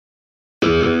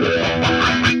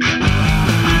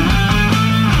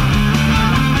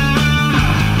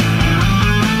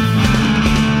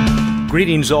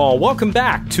Greetings all. Welcome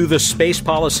back to the Space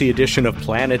Policy edition of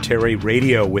Planetary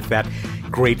Radio with that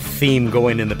great theme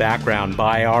going in the background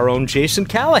by our own Jason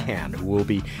Callahan, who we'll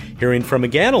be hearing from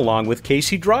again along with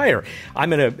Casey Dreyer. I'm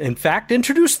going to, in fact,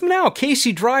 introduce them now.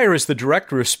 Casey Dreyer is the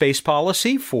Director of Space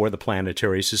Policy for the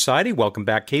Planetary Society. Welcome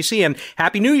back, Casey, and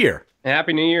Happy New Year.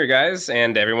 Happy New Year, guys,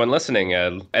 and everyone listening.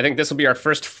 I think this will be our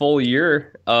first full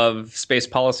year of Space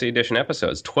Policy Edition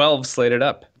episodes. 12 slated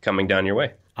up, coming down your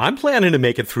way. I'm planning to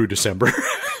make it through December.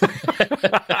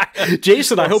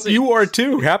 Jason, I hope you are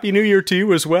too. Happy New Year to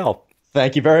you as well.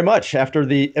 Thank you very much. After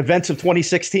the events of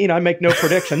 2016, I make no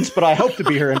predictions, but I hope to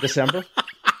be here in December.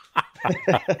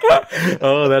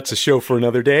 Oh, that's a show for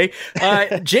another day.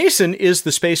 Jason is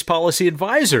the space policy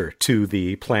advisor to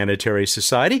the Planetary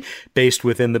Society, based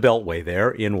within the Beltway there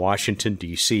in Washington,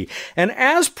 D.C. And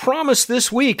as promised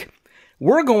this week,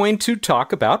 we're going to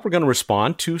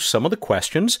respond to some of the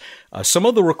questions, some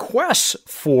of the requests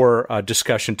for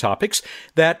discussion topics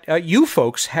that you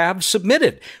folks have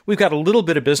submitted. We've got a little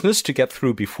bit of business to get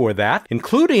through before that,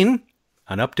 including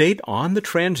an update on the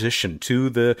transition to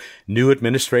the new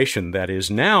administration that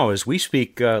is now, as we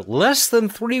speak, less than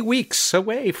 3 weeks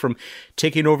away from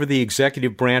taking over the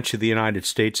executive branch of the United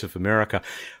States of America.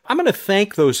 I'm going to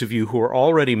thank those of you who are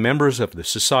already members of the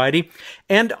Society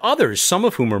and others, some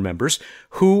of whom are members,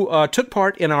 who took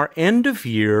part in our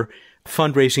end-of-year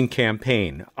fundraising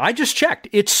campaign. I just checked.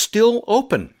 It's still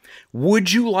open.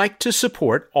 Would you like to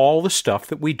support all the stuff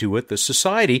that we do at the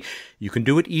Society? You can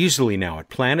do it easily now at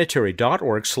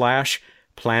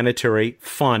planetary.org/planetary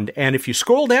fund. And if you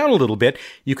scroll down a little bit,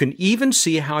 you can even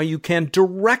see how you can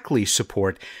directly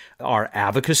support our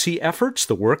advocacy efforts,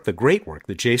 the great work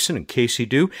that Jason and Casey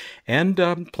do, and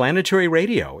Planetary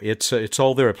Radio. It's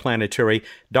all there at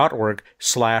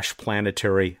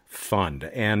planetary.org/planetary fund.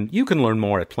 And you can learn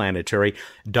more at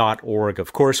planetary.org,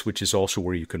 of course, which is also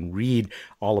where you can read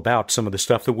all about some of the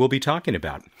stuff that we'll be talking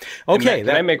about. Okay.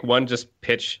 Can I make one just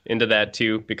pitch into that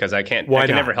too? Because I can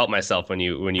never help myself when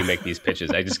you make these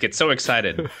pitches. I just get so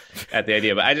excited at the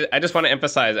idea. But I just want to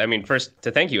emphasize, first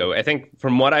to thank you. I think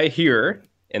from what I hear,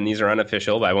 and these are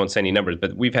unofficial, but I won't say any numbers,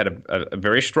 but we've had a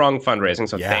very strong fundraising.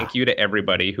 So Thank you to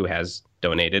everybody who has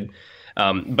donated.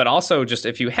 But also, just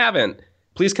if you haven't,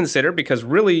 please consider, because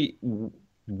really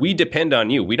we depend on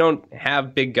you. We don't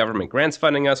have big government grants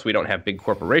funding us. We don't have big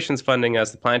corporations funding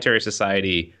us. The Planetary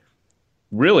Society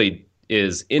really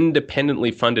is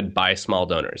independently funded by small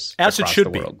donors. As it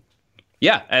should be.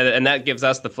 Yeah, and that gives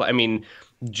us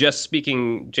just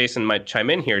speaking, Jason might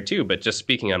chime in here too, but just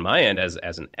speaking on my end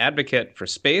as an advocate for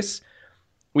space,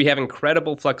 we have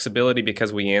incredible flexibility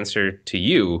because we answer to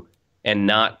you and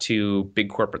not to big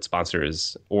corporate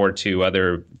sponsors or to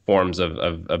other forms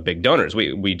of big donors.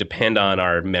 We depend on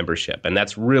our membership, and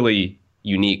that's really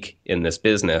unique in this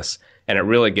business. And it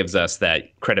really gives us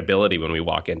that credibility when we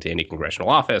walk into any congressional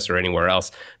office or anywhere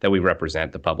else that we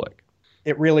represent the public.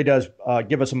 It really does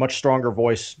give us a much stronger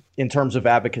voice in terms of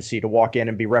advocacy to walk in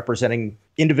and be representing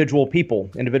individual people,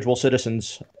 individual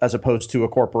citizens, as opposed to a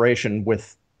corporation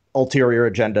with ulterior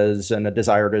agendas and a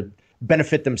desire to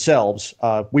benefit themselves.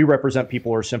 We represent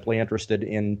people who are simply interested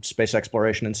in space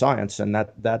exploration and science, and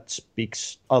that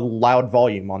speaks a loud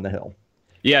volume on the Hill.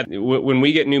 Yeah, when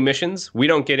we get new missions, we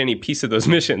don't get any piece of those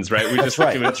missions, right? We just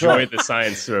enjoy the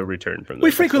science return from them. We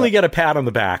frequently get a pat on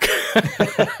the back.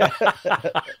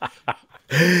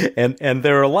 And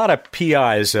there are a lot of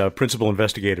PIs, principal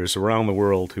investigators around the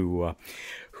world who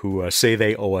say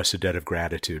they owe us a debt of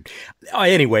gratitude.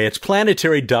 Anyway, it's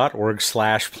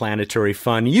planetary.org/planetary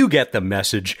fund. You get the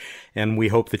message, and we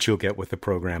hope that you'll get with the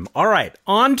program. All right,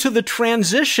 on to the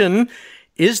transition.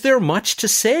 Is there much to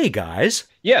say, guys?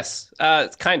 Yes,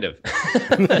 kind of.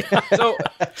 So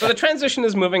the transition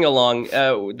is moving along.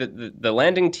 The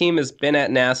landing team has been at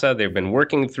NASA. They've been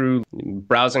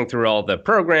browsing through all the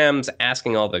programs,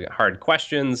 asking all the hard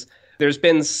questions. There's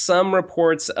been some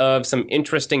reports of some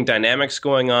interesting dynamics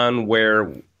going on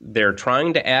where they're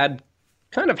trying to add,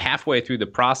 kind of halfway through the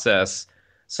process,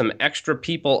 some extra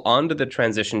people onto the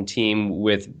transition team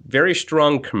with very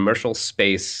strong commercial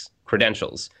space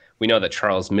credentials. We know that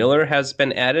Charles Miller has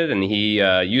been added, and he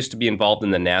used to be involved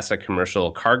in the NASA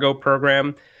commercial cargo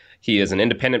program. He is an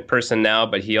independent person now,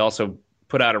 but he also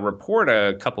put out a report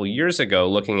a couple years ago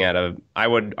looking at I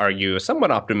would argue, a somewhat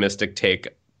optimistic take,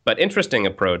 but interesting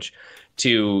approach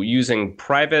to using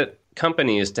private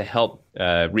companies to help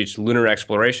reach lunar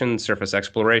exploration, surface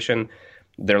exploration.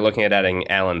 They're looking at adding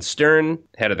Alan Stern,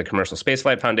 head of the Commercial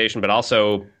Spaceflight Foundation, but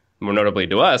also, more notably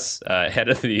to us, head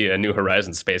of the New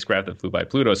Horizons spacecraft that flew by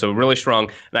Pluto. So really strong,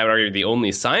 and I would argue the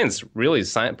only person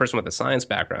with a science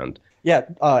background. Yeah,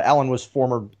 Alan was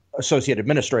former associate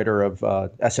administrator of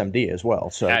SMD as well.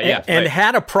 So and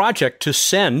had a project to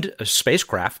send a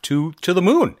spacecraft to the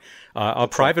moon, a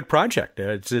private project.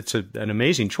 It's an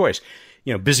amazing choice.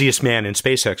 Busiest man in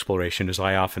space exploration, as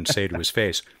I often say to his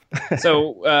face.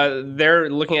 So they're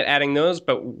looking at adding those,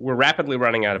 but we're rapidly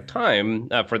running out of time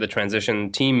for the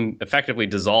transition. Team effectively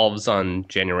dissolves on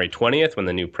January 20th when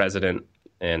the new president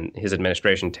and his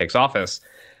administration takes office.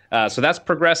 So that's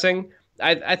progressing.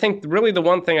 I think really the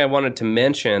one thing I wanted to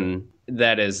mention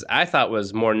that I thought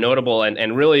was more notable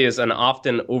and really is an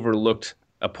often overlooked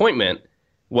appointment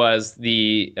was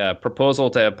the proposal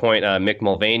to appoint Mick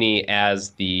Mulvaney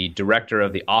as the director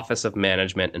of the Office of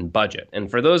Management and Budget.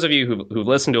 And for those of you who've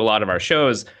listened to a lot of our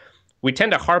shows, we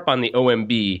tend to harp on the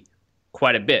OMB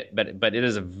quite a bit, but it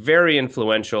is a very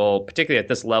influential, particularly at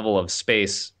this level of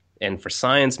space and for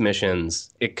science missions.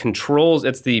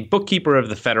 It's the bookkeeper of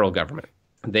the federal government.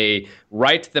 They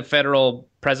write the federal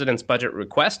president's budget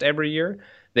request every year.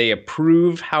 They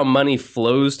approve how money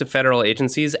flows to federal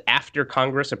agencies after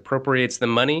Congress appropriates the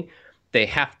money.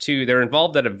 They're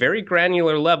involved at a very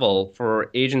granular level for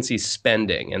agency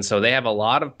spending. And so they have a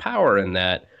lot of power in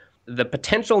that. The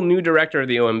potential new director of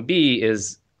the OMB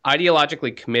is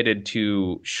ideologically committed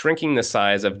to shrinking the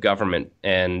size of government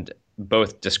and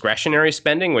both discretionary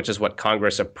spending, which is what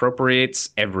Congress appropriates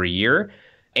every year,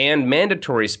 and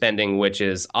mandatory spending, which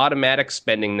is automatic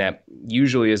spending that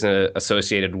usually is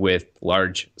associated with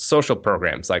large social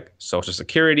programs like Social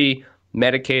Security,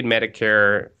 Medicaid,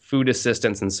 Medicare, food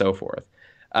assistance, and so forth.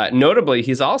 Notably,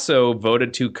 he's also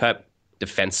voted to cut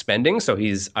defense spending, so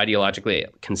he's ideologically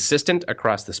consistent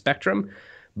across the spectrum.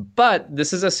 But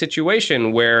this is a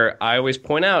situation where I always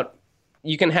point out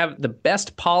you can have the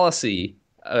best policy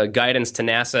guidance to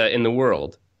NASA in the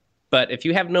world, but if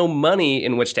you have no money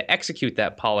in which to execute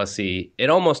that policy, it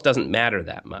almost doesn't matter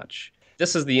that much.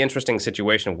 This is the interesting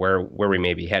situation where we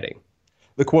may be heading.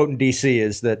 The quote in DC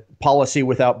is that policy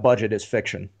without budget is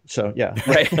fiction. So, yeah.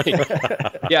 Right.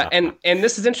 Yeah, and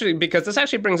this is interesting because this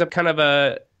actually brings up kind of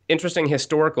a interesting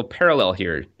historical parallel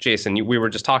here, Jason. We were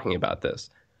just talking about this.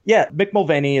 Yeah, Mick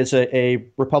Mulvaney is a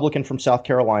Republican from South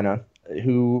Carolina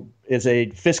who is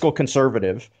a fiscal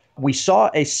conservative. We saw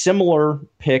a similar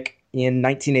pick in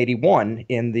 1981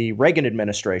 in the Reagan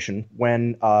administration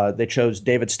when they chose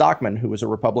David Stockman, who was a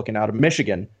Republican out of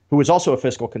Michigan, who was also a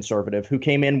fiscal conservative, who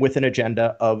came in with an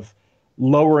agenda of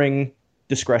lowering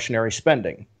discretionary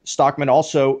spending. Stockman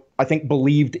also, I think,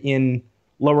 believed in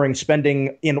lowering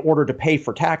spending in order to pay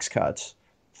for tax cuts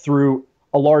through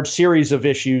a large series of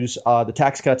issues. The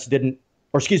tax cuts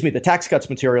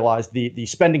materialized. The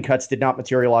spending cuts did not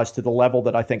materialize to the level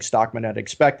that I think Stockman had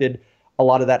expected. A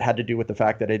lot of that had to do with the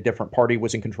fact that a different party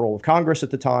was in control of Congress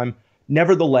at the time.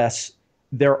 Nevertheless,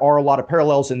 there are a lot of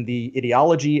parallels in the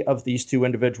ideology of these two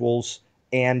individuals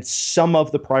and some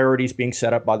of the priorities being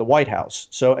set up by the White House.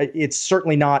 So it's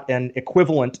certainly not an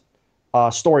equivalent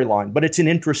storyline, but it's an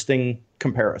interesting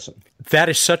comparison. That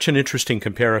is such an interesting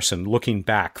comparison, looking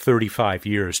back 35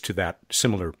 years to that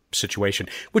similar situation,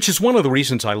 which is one of the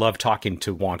reasons I love talking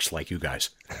to wonks like you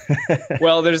guys.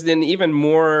 Well, there's an even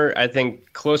more, I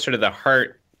think, closer to the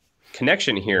heart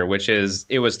connection here, which is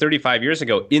it was 35 years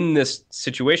ago in this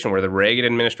situation where the Reagan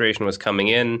administration was coming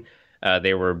in.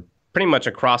 They were pretty much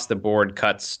across the board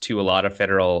cuts to a lot of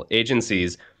federal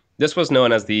agencies. This was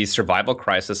known as the survival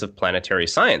crisis of planetary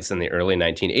science in the early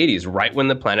 1980s, right when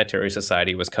the Planetary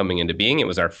Society was coming into being. It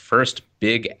was our first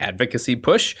big advocacy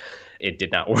push. It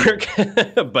did not work,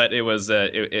 but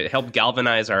it helped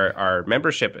galvanize our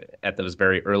membership at those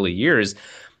very early years.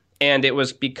 And it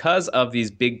was because of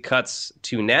these big cuts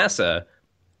to NASA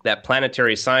that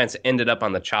planetary science ended up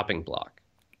on the chopping block.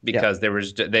 Because they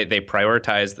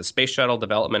prioritized the space shuttle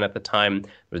development at the time.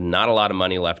 There was not a lot of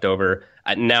money left over.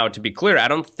 Now, to be clear, I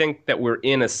don't think that we're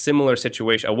in a similar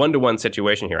situation, a one-to-one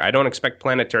situation here. I don't expect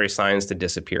planetary science to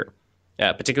disappear,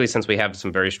 particularly since we have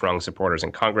some very strong supporters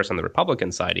in Congress on the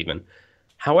Republican side even.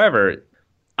 However,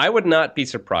 I would not be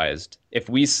surprised if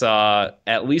we saw,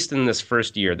 at least in this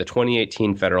first year, the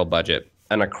 2018 federal budget,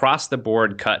 an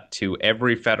across-the-board cut to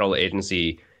every federal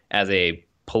agency as a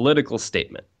political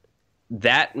statement.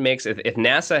 That makes, if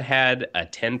NASA had a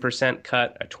 10%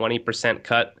 cut, a 20%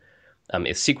 cut,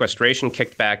 if sequestration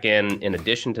kicked back in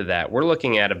addition to that, we're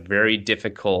looking at a very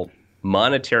difficult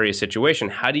monetary situation.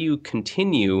 How do you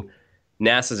continue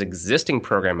NASA's existing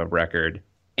program of record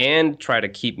and try to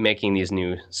keep making these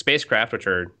new spacecraft, which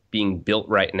are being built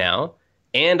right now,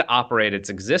 and operate its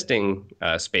existing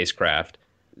spacecraft?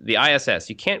 The ISS,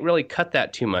 you can't really cut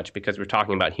that too much because we're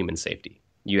talking about human safety.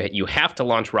 You have to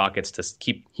launch rockets to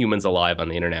keep humans alive on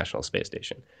the International Space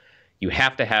Station. You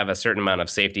have to have a certain amount of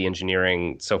safety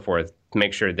engineering, so forth, to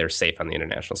make sure they're safe on the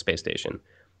International Space Station.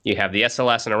 You have the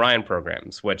SLS and Orion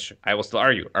programs, which I will still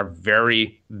argue are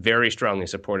very, very strongly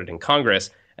supported in Congress,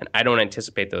 and I don't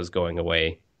anticipate those going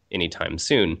away anytime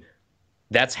soon.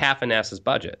 That's half of NASA's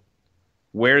budget.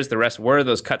 Where's the rest? Where are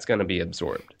those cuts going to be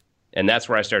absorbed? And that's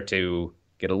where I start to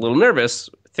get a little nervous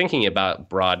thinking about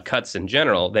broad cuts in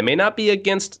general. They may not be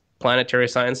against planetary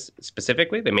science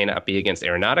specifically. They may not be against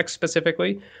aeronautics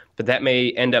specifically, but that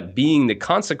may end up being the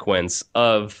consequence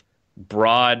of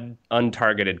broad,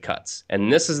 untargeted cuts.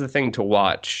 And this is the thing to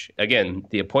watch. Again,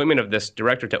 the appointment of this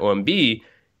director to OMB,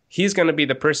 he's going to be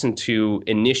the person to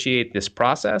initiate this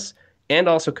process and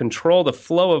also control the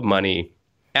flow of money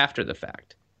after the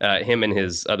fact, him and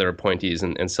his other appointees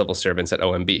and civil servants at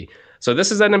OMB. So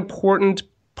this is an important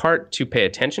part to pay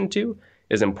attention to,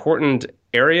 is an important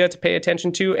area to pay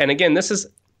attention to. And again, this is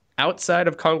outside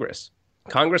of Congress.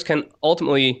 Congress can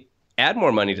ultimately add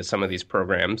more money to some of these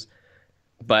programs,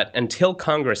 but until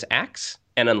Congress acts,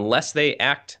 and unless they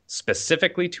act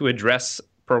specifically to address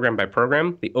program by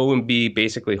program, the OMB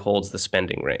basically holds the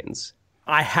spending reins.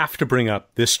 I have to bring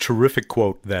up this terrific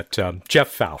quote that Jeff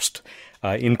Faust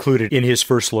included in his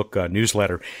First Look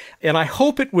newsletter. And I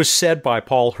hope it was said by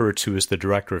Paul Hertz, who is the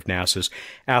director of NASA's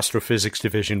Astrophysics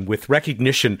Division, with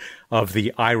recognition of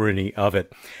the irony of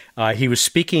it. He was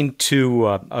speaking to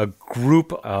a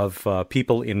group of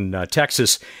people in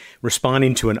Texas,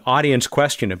 responding to an audience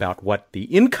question about what the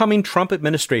incoming Trump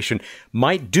administration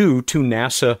might do to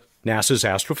NASA's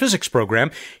astrophysics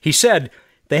program. He said,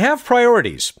 "They have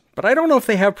priorities, but I don't know if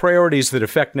they have priorities that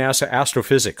affect NASA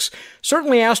astrophysics.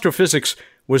 Certainly astrophysics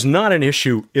was not an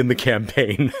issue in the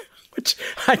campaign." Which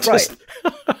I just...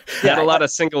 Got a lot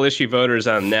of single-issue voters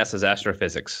on NASA's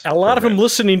astrophysics. A lot of them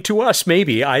listening to us,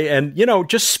 maybe.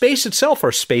 Just space itself,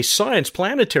 or space science,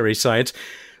 planetary science.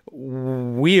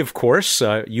 We, of course,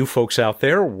 you folks out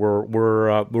there,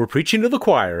 we're preaching to the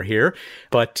choir here,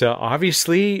 but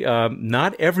obviously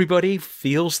not everybody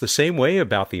feels the same way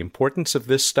about the importance of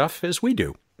this stuff as we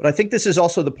do. But I think this is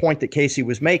also the point that Casey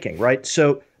was making, right?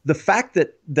 So the fact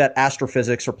that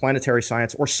astrophysics or planetary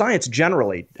science or science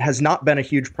generally has not been a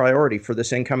huge priority for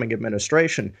this incoming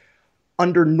administration,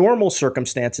 under normal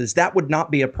circumstances, that would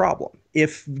not be a problem.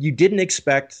 If you didn't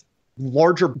expect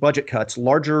larger budget cuts,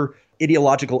 larger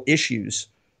ideological issues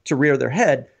to rear their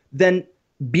head, then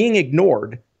being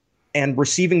ignored and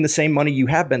receiving the same money you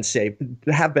have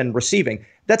been receiving,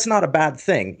 that's not a bad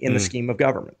thing in the scheme of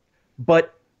government.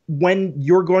 But when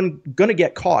you're going to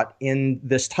get caught in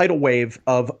this tidal wave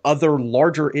of other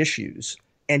larger issues,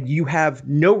 and you have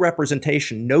no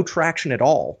representation, no traction at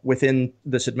all within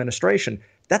this administration,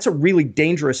 that's a really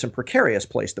dangerous and precarious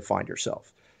place to find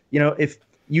yourself. If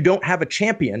you don't have a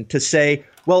champion to say,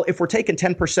 well, if we're taking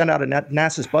 10% out of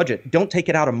NASA's budget, don't take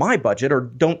it out of my budget, or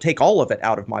don't take all of it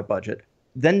out of my budget,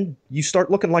 then you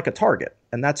start looking like a target.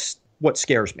 And that's what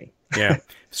scares me. Yeah.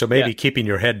 So maybe keeping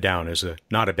your head down is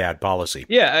not a bad policy.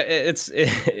 Yeah,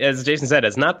 as Jason said,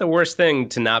 it's not the worst thing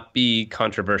to not be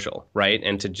controversial, right?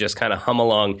 And to just kind of hum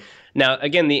along. Now,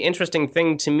 again, the interesting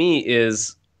thing to me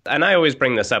is, and I always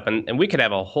bring this up, and we could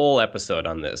have a whole episode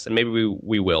on this, and maybe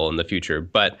we will in the future,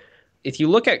 but if you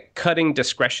look at cutting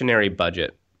discretionary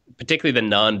budget, particularly the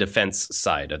non-defense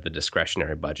side of the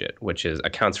discretionary budget, which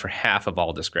accounts for half of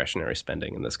all discretionary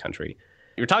spending in this country,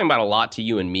 you're talking about a lot to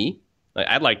you and me.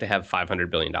 I'd like to have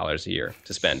 $500 billion a year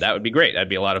to spend. That would be great. That'd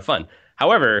be a lot of fun.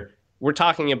 However, we're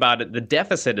talking about the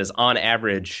deficit is on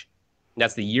average,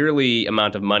 that's the yearly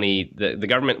amount of money. The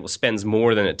government spends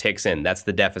more than it takes in. That's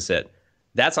the deficit.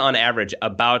 That's on average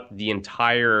about the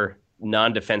entire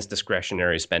non-defense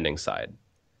discretionary spending side.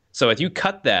 So if you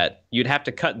cut that, you'd have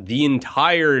to cut the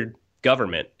entire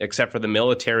government except for the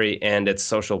military and its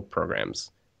social programs.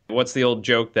 What's the old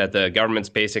joke that the government's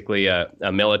basically a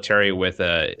military with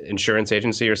an insurance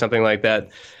agency or something like that?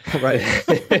 Right.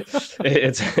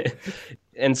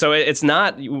 And so it's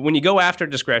not, when you go after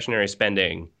discretionary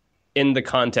spending in the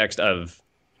context of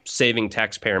saving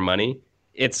taxpayer money,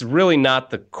 it's really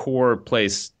not the core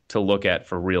place to look at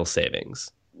for real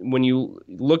savings. When you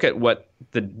look at what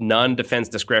the non-defense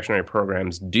discretionary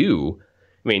programs do,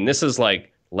 I mean, this is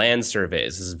like land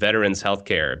surveys, this is veterans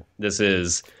healthcare, this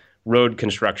is road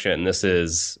construction, this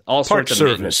is all Park sorts of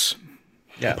service.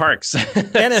 Parks.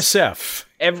 NSF.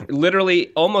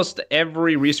 Literally almost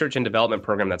every research and development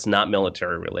program that's not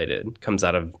military related comes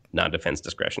out of non-defense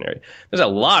discretionary. There's a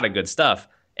lot of good stuff.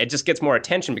 It just gets more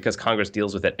attention because Congress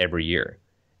deals with it every year.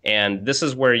 And this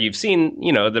is where you've seen,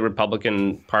 the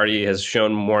Republican Party has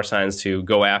shown more signs to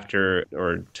go after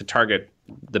or to target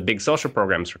the big social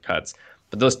programs for cuts.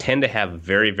 But those tend to have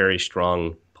very, very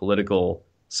strong political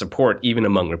support even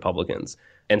among Republicans.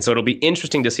 And so it'll be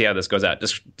interesting to see how this goes out.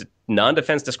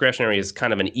 Non-defense discretionary is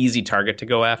kind of an easy target to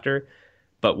go after.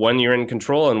 But when you're in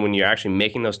control and when you're actually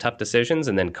making those tough decisions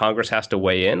and then Congress has to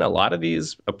weigh in, a lot of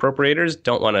these appropriators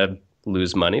don't want to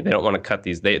lose money. They don't want to cut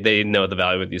these. They know the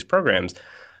value of these programs.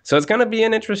 So it's going to be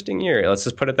an interesting year. Let's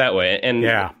just put it that way.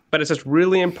 But it's just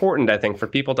really important, I think, for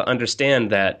people to understand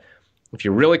that if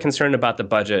you're really concerned about the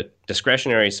budget,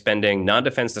 discretionary spending,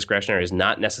 non-defense discretionary is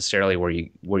not necessarily where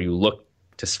you look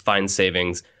to find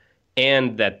savings,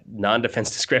 and that non-defense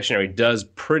discretionary does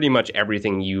pretty much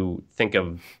everything you think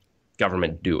of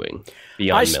government doing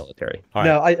beyond military.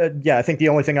 No, I think the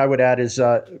only thing I would add is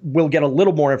we'll get a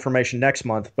little more information next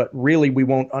month, but really we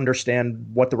won't understand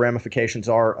what the ramifications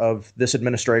are of this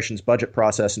administration's budget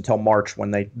process until March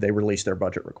when they release their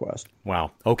budget request.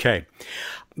 Wow. Okay.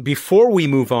 Before we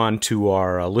move on to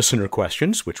our listener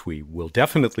questions, which we will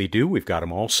definitely do, we've got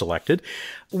them all selected,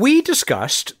 we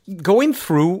discussed going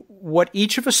through what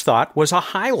each of us thought was a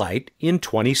highlight in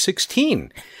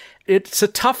 2016. It's a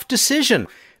tough decision.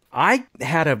 I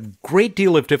had a great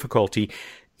deal of difficulty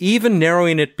even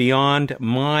narrowing it beyond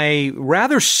my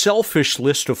rather selfish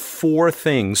list of 4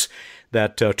 things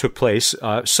that took place.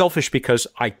 Selfish because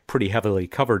I pretty heavily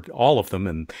covered all of them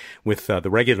and with the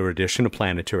regular edition of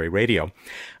Planetary Radio.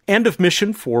 End of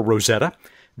mission for Rosetta,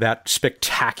 that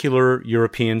spectacular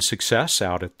European success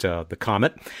out at the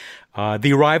Comet.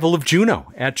 The arrival of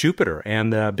Juno at Jupiter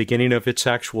and the beginning of its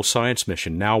actual science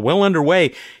mission, now well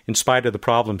underway in spite of the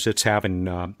problems it's having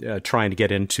trying to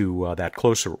get into that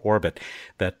closer orbit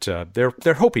that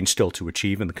they're hoping still to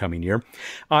achieve in the coming year.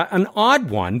 An odd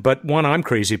one, but one I'm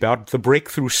crazy about, the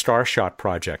Breakthrough Starshot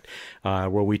project, where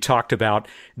we talked about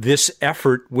this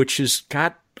effort, which has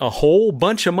got a whole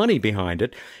bunch of money behind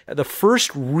it. The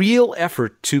first real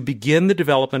effort to begin the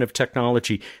development of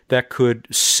technology that could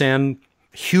send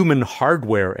human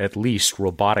hardware, at least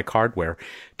robotic hardware,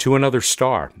 to another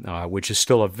star, which is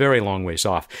still a very long ways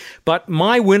off. But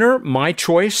my winner, my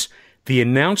choice, the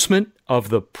announcement of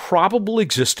the probable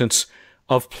existence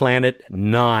of Planet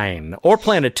 9, or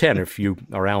Planet 10 if you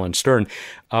are Alan Stern,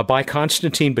 by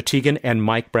Konstantin Batygin and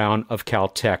Mike Brown of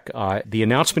Caltech. The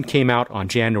announcement came out on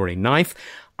January 9th.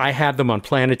 I had them on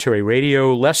Planetary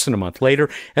Radio less than a month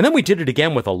later, and then we did it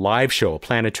again with a live show, a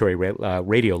Planetary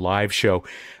Radio live show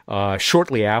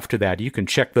shortly after that. You can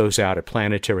check those out at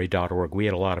planetary.org. We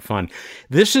had a lot of fun.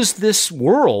 This is this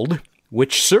world,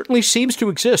 which certainly seems to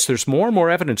exist. There's more and more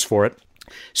evidence for it.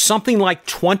 Something like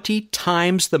 20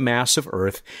 times the mass of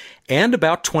Earth and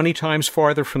about 20 times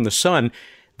farther from the sun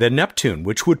than Neptune,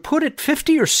 which would put it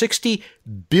 50 or 60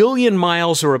 billion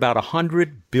miles or about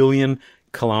 100 billion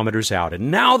kilometers out. And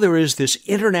now there is this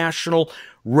international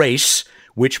race,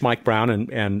 which Mike Brown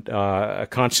and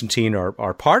Konstantin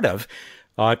are part of,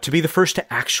 to be the first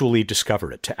to actually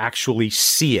discover it, to actually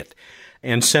see it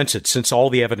and sense it, since all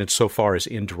the evidence so far is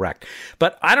indirect.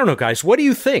 But I don't know, guys, what do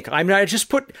you think? I mean, I just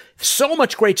put so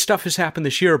much great stuff has happened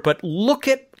this year, but look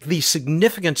at the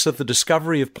significance of the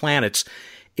discovery of planets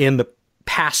in the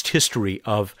past history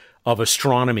of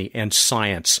astronomy and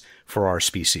science for our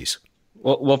species.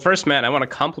 Well, first, Matt, I want to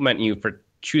compliment you for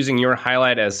choosing your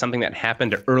highlight as something that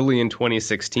happened early in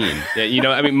 2016.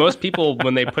 Most people,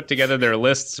 when they put together their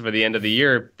lists for the end of the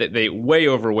year, they way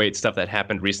overweight stuff that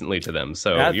happened recently to them.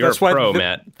 So you're a pro,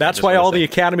 Matt. That's why all the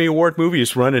Academy Award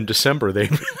movies run in December.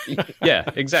 Yeah,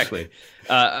 exactly.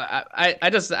 I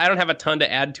don't have a ton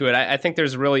to add to it. I think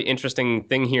there's a really interesting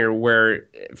thing here where,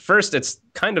 first, it's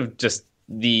kind of just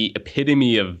the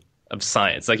epitome of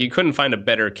science. Like, you couldn't find a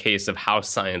better case of how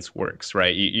science works,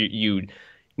 right? You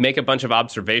make a bunch of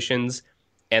observations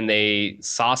and they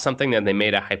saw something that they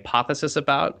made a hypothesis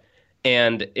about,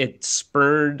 and it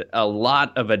spurred a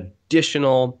lot of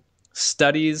additional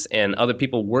studies and other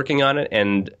people working on it,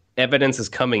 and evidence is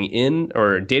coming in,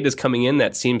 or data is coming in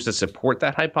that seems to support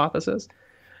that hypothesis.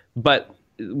 But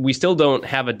we still don't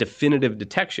have a definitive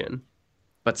detection,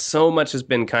 but so much has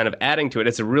been kind of adding to it.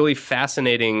 It's a really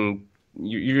fascinating,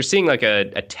 you're seeing like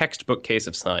a textbook case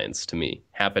of science to me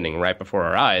happening right before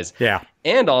our eyes. Yeah.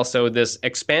 And also this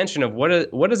expansion of what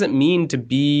does it mean to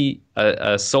be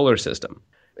a solar system?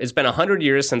 It's been 100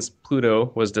 years since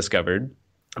Pluto was discovered.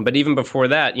 But even before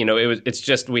that, it's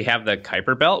just, we have the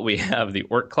Kuiper Belt, we have the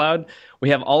Oort cloud, we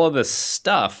have all of this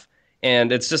stuff.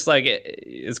 And it's just like,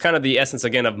 it's kind of the essence,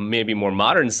 again, of maybe more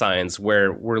modern science,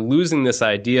 where we're losing this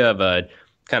idea of a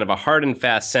kind of a hard and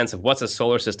fast sense of what's a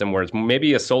solar system, where it's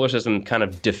maybe a solar system kind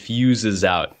of diffuses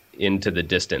out into the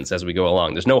distance as we go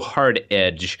along. There's no hard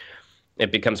edge.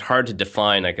 It becomes hard to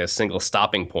define like a single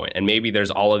stopping point. And maybe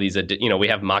there's all of these, we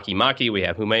have Makemake, we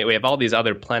have Haumea, we have all these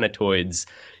other planetoids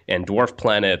and dwarf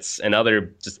planets and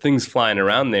other just things flying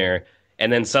around there.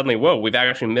 And then suddenly, whoa, we've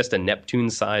actually missed a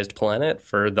Neptune-sized planet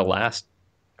for the last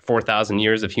 4,000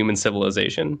 years of human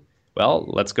civilization. Well,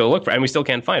 let's go look for it. And we still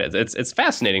can't find it. It's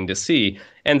fascinating to see.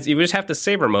 And you just have to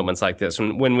savor moments like this.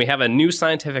 When we have a new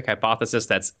scientific hypothesis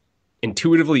that's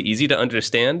intuitively easy to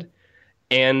understand,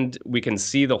 and we can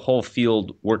see the whole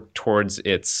field work towards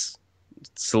its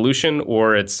solution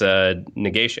or its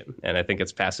negation. And I think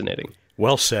it's fascinating.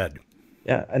 Well said.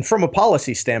 Yeah, and from a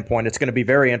policy standpoint, it's going to be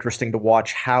very interesting to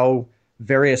watch how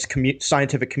various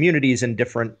scientific communities in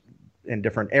different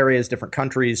areas, different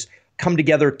countries, come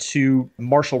together to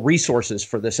marshal resources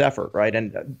for this effort, right?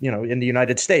 And, in the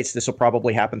United States, this will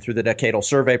probably happen through the decadal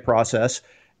survey process.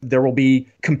 There will be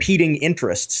competing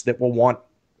interests that will want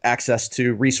access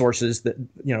to resources that,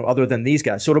 other than these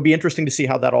guys. So it'll be interesting to see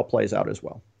how that all plays out as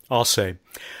well. I'll say.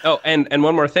 Oh, and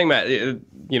one more thing, Matt.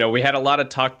 We had a lot of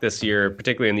talk this year,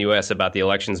 particularly in the U.S., about the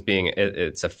elections being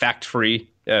it's a fact-free,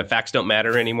 facts don't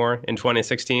matter anymore in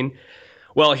 2016.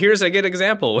 Well, here's a good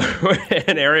example,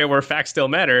 an area where facts still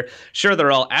matter. Sure,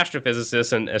 they're all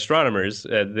astrophysicists and astronomers.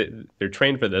 They're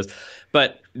trained for this.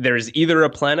 But there's either a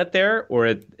planet there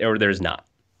or there's not.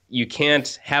 You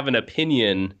can't have an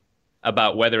opinion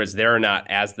about whether it's there or not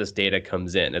as this data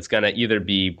comes in. It's going to either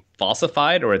be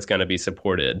falsified or it's going to be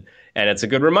supported. And it's a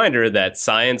good reminder that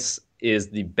science is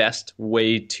the best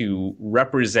way to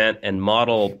represent and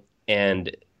model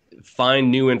and find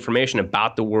new information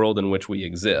about the world in which we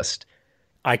exist.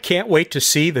 I can't wait to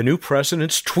see the new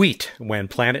president's tweet when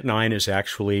Planet 9 is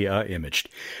actually imaged.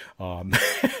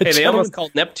 Hey, they almost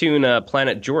called Neptune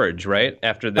Planet George, right?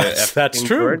 After that's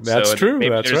true. George. That's true. Maybe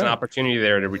that's there's right. an opportunity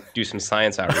there to do some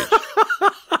science outreach.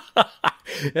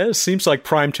 Yeah, it seems like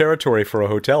prime territory for a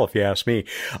hotel, if you ask me.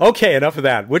 Okay, enough of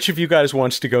that. Which of you guys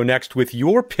wants to go next with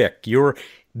your pick, your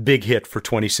big hit for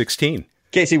 2016?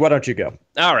 Casey, why don't you go?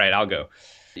 All right, I'll go.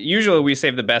 Usually we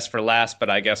save the best for last, but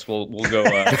I guess we'll go.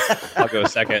 I'll go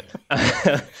second.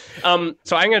 So I'm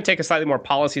going to take a slightly more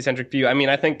policy-centric view. I mean,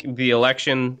 I think the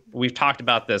election, we've talked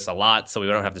about this a lot, so we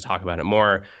don't have to talk about it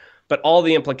more. But all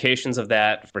the implications of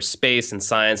that for space and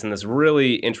science and this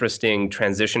really interesting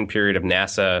transition period of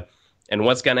NASA and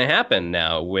what's going to happen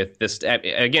now with this.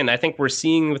 Again, I think we're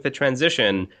seeing with the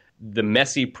transition the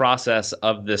messy process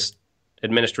of this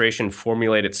administration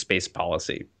formulated space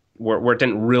policy. Where it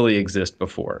didn't really exist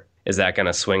before. Is that going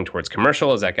to swing towards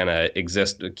commercial? Is that going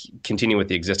to continue with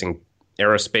the existing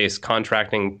aerospace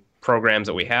contracting programs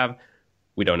that we have?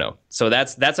 We don't know. So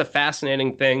that's a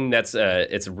fascinating thing. It's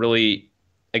a really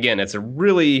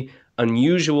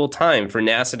unusual time for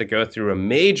NASA to go through a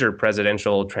major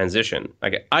presidential transition,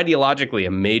 like ideologically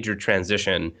a major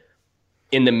transition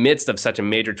in the midst of such a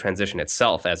major transition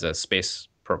itself as a space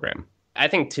program. I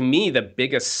think, to me, the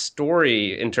biggest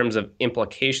story in terms of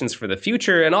implications for the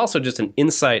future and also just an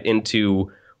insight into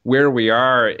where we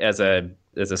are as a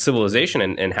civilization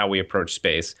and how we approach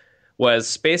space was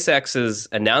SpaceX's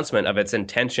announcement of its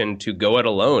intention to go it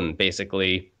alone,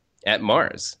 basically, at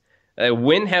Mars.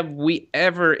 When have we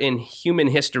ever in human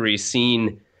history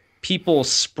seen people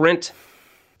sprint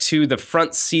to the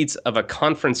front seats of a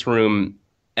conference room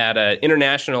at an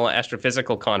international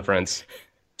astrophysical conference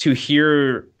to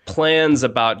hear plans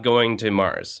about going to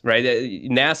Mars, right?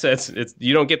 NASA,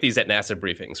 you don't get these at NASA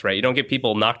briefings, right? You don't get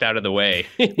people knocked out of the way.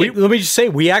 Let me just say,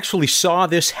 we actually saw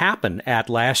this happen at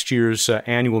last year's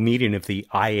annual meeting of the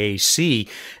IAC,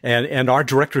 and our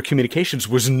director of communications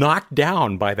was knocked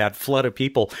down by that flood of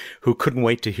people who couldn't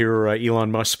wait to hear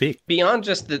Elon Musk speak. Beyond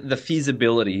just the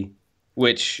feasibility,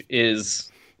 which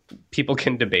is people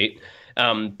can debate,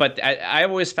 but I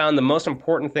always found the most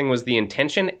important thing was the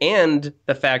intention and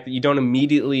the fact that you don't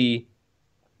immediately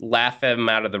laugh them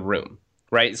out of the room,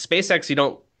 right? SpaceX,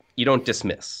 you don't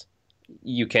dismiss.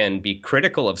 You can be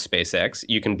critical of SpaceX.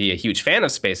 You can be a huge fan of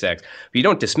SpaceX, but you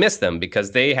don't dismiss them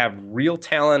because they have real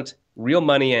talent, real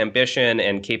money, ambition,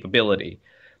 and capability.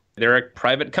 They're a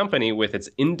private company with its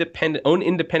own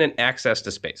independent access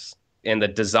to space and the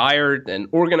desired and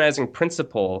organizing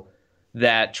principle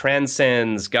that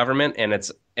transcends government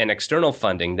and external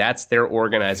funding. That's their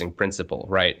organizing principle,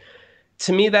 right?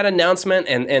 To me, that announcement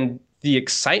and the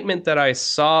excitement that I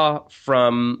saw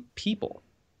from people,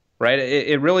 right?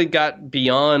 It really got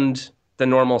beyond the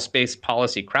normal space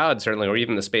policy crowd, certainly, or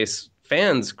even the space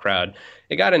fans crowd.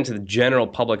 It got into the general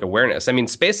public awareness. I mean,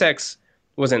 SpaceX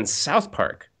was in South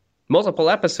Park, multiple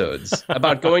episodes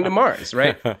about going to Mars,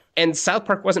 right? And South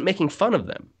Park wasn't making fun of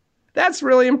them. That's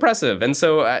really impressive. And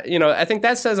so, I think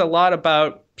that says a lot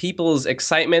about people's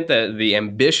excitement, the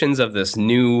ambitions of this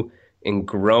new and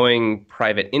growing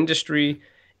private industry.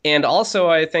 And also,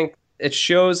 I think it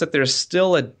shows that there's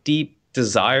still a deep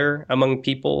desire among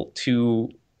people to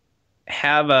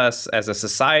have us as a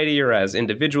society or as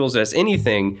individuals, as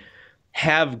anything,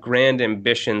 have grand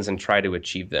ambitions and try to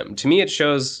achieve them. To me, it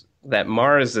shows that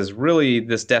Mars is really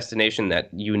this destination that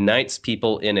unites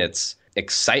people in its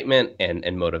excitement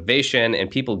and motivation, and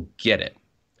people get it.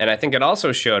 And I think it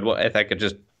also showed, well, if I could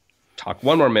just talk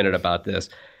one more minute about this,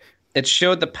 it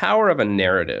showed the power of a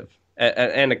narrative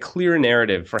and a clear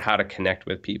narrative for how to connect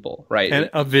with people, right? And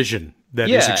a vision that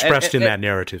is expressed in that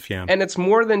narrative, yeah. And it's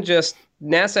more than just,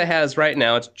 NASA has right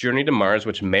now its Journey to Mars,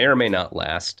 which may or may not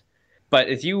last. But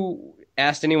if you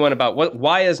asked anyone about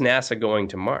why is NASA going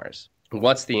to Mars,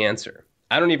 what's the answer?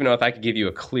 I don't even know if I could give you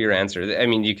a clear answer. I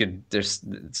mean,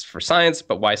 it's for science,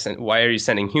 but why are you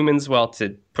sending humans? Well, to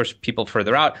push people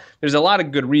further out. There's a lot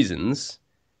of good reasons,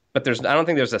 but I don't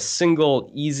think there's a single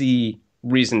easy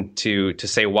reason to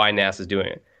say why NASA's doing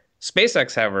it.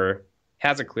 SpaceX, however,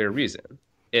 has a clear reason.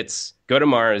 It's go to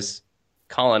Mars,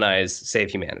 colonize,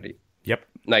 save humanity. Yep.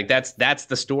 Like that's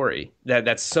the story.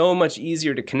 That's so much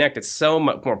easier to connect. It's so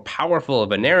much more powerful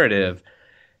of a narrative.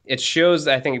 It shows,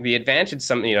 I think, the advantage.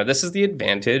 This is the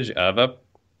advantage of a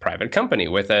private company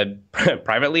with a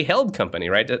privately held company,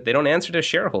 right? They don't answer to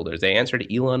shareholders. They answer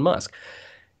to Elon Musk.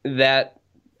 That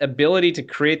ability to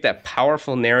create that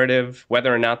powerful narrative,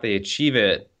 whether or not they achieve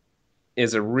it,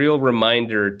 is a real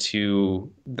reminder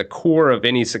to the core of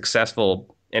any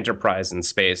successful enterprise in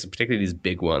space, particularly these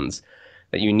big ones,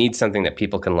 that you need something that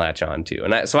people can latch on to.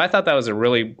 And so I thought that was a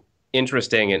really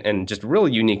interesting and just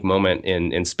really unique moment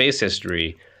in space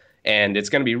history. And it's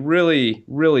going to be really,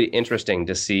 really interesting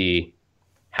to see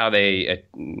how they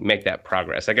make that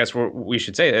progress. I guess we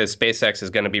should say that SpaceX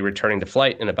is going to be returning to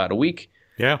flight in about a week.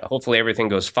 Yeah. Hopefully everything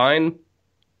goes fine.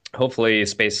 Hopefully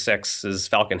SpaceX's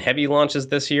Falcon Heavy launches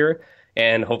this year.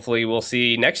 And hopefully we'll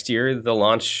see next year the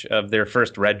launch of their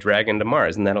first Red Dragon to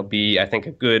Mars. And that'll be, I think,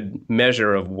 a good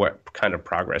measure of what kind of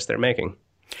progress they're making.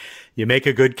 You make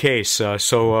a good case.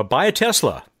 So buy a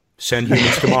Tesla. Send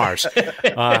humans to Mars.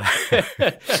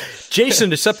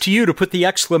 Jason, it's up to you to put the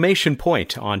exclamation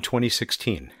point on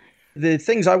 2016. The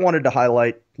things I wanted to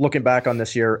highlight, looking back on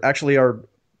this year, actually are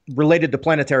related to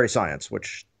planetary science,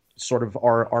 which sort of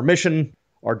our mission,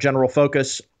 our general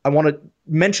focus. I want to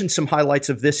mention some highlights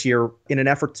of this year in an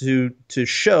effort to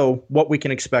show what we can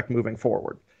expect moving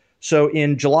forward. So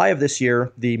in July of this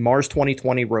year, the Mars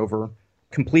 2020 rover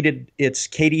completed its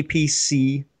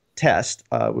KDP-C test,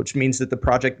 which means that the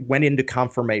project went into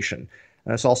confirmation.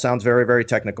 And this all sounds very, very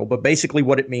technical, but basically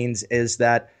what it means is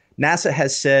that NASA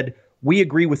has said, we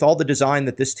agree with all the design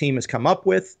that this team has come up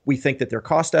with. We think that their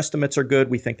cost estimates are good.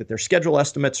 We think that their schedule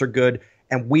estimates are good.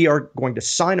 And we are going to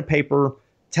sign a paper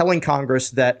telling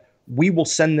Congress that we will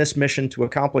send this mission to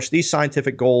accomplish these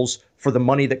scientific goals for the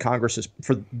money that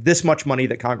for this much money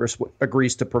that Congress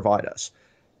agrees to provide us.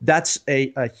 That's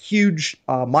a huge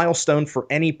milestone for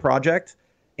any project.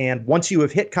 And once you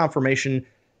have hit confirmation,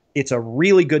 it's a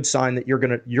really good sign that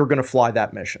you're gonna fly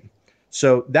that mission.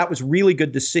 So that was really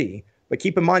good to see. But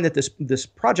keep in mind that this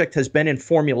project has been in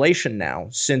formulation now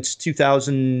since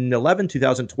 2011,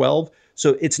 2012.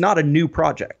 So it's not a new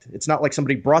project. It's not like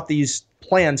somebody brought these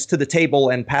plans to the table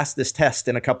and passed this test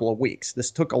in a couple of weeks. This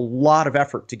took a lot of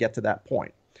effort to get to that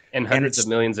point. And hundreds of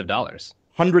millions of dollars.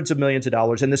 Hundreds of millions of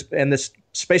dollars. And this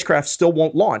spacecraft still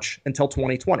won't launch until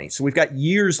 2020. So we've got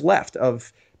years left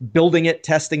of building it,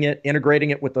 testing it, integrating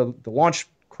it with the launch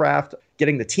craft,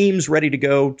 getting the teams ready to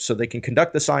go so they can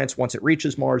conduct the science once it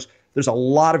reaches Mars. There's a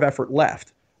lot of effort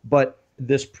left, but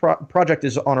this project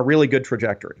is on a really good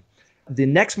trajectory. The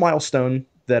next milestone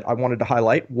that I wanted to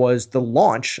highlight was the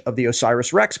launch of the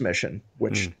OSIRIS-REx mission,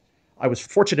 which I was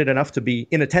fortunate enough to be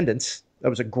in attendance. That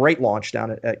was a great launch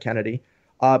down at Kennedy.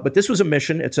 But this was a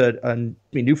mission. It's a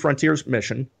New Frontiers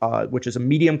mission, which is a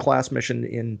medium-class mission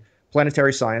in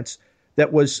planetary science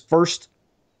that was first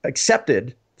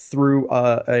accepted through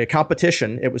a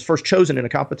competition. It was first chosen in a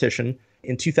competition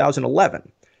in 2011.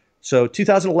 So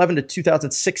 2011 to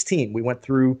 2016, we went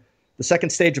through the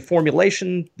second stage of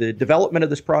formulation, the development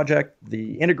of this project,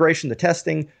 the integration, the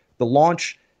testing, the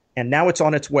launch, and now it's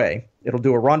on its way. It'll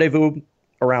do a rendezvous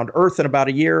around Earth in about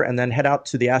a year and then head out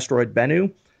to the asteroid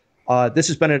Bennu. This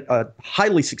has been a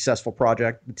highly successful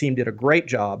project. The team did a great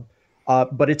job,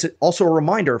 but it's also a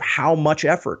reminder of how much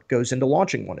effort goes into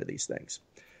launching one of these things.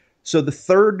 So the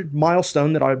third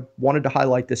milestone that I wanted to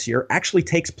highlight this year actually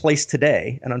takes place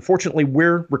today. And unfortunately,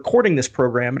 we're recording this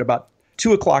program at about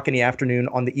 2 o'clock in the afternoon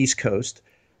on the East Coast.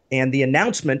 And the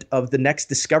announcement of the next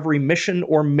Discovery mission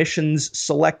or missions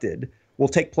selected will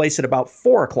take place at about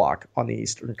 4 o'clock on the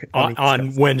Eastern.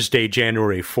 On Wednesday,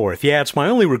 January 4th. Yeah, it's my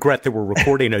only regret that we're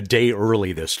recording a day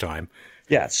early this time.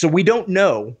 Yeah, so we don't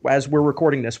know, as we're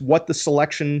recording this, what the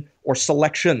selection or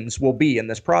selections will be in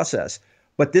this process.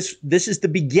 But this is the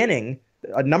beginning.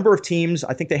 A number of teams,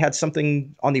 I think they had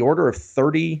something on the order of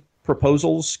 30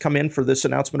 proposals come in for this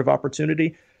announcement of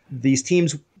opportunity. These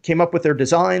teams came up with their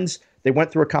designs. They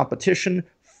went through a competition.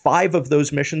 5 of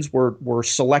those missions were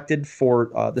selected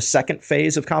for the second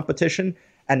phase of competition.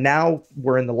 And now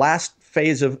we're in the last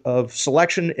phase of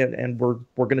selection, and we're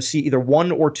going to see either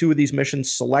 1 or 2 of these missions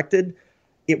selected.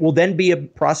 It will then be a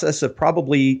process of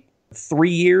probably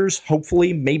 3 years,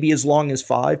 hopefully, maybe as long as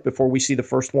 5 before we see the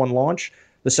first one launch.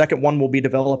 The second one will be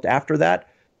developed after that.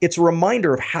 It's a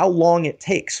reminder of how long it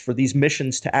takes for these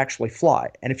missions to actually fly.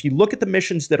 And if you look at the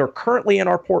missions that are currently in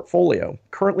our portfolio,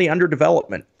 currently under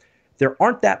development, there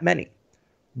aren't that many.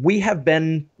 We have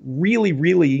been really,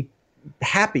 really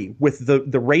happy with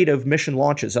the rate of mission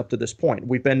launches up to this point.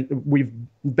 We've been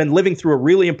living through a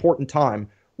really important time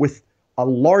with a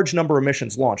large number of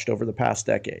missions launched over the past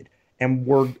decade. And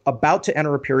we're about to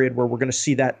enter a period where we're going to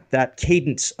see that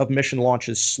cadence of mission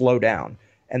launches slow down.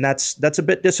 And that's a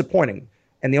bit disappointing.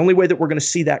 And the only way that we're going to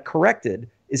see that corrected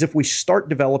is if we start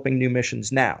developing new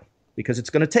missions now, because it's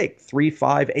going to take 3,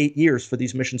 5, 8 years for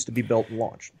these missions to be built and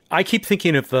launched. I keep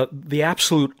thinking of the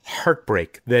absolute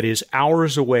heartbreak that is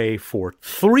hours away for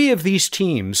 3 of these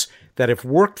teams that have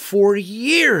worked for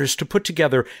years to put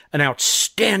together an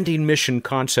outstanding mission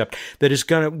concept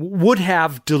that would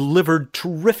have delivered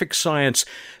terrific science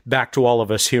back to all of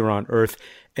us here on Earth.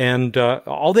 And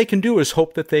all they can do is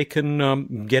hope that they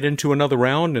can get into another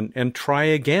round and try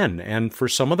again. And for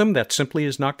some of them, that simply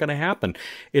is not going to happen.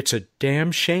 It's a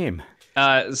damn shame.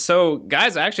 So,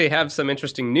 guys, I actually have some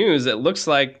interesting news. It looks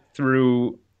like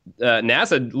through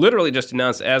NASA literally just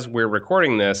announced as we're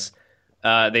recording this,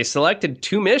 they selected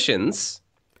 2 missions,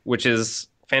 which is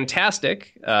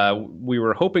fantastic. We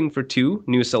were hoping for 2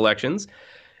 new selections.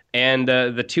 And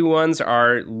the 2 ones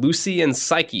are Lucy and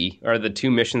Psyche are the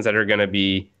 2 missions that are going to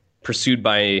be pursued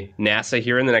by NASA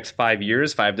here in the next 5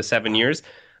 years, 5 to 7 years.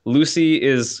 Lucy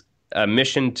is a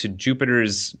mission to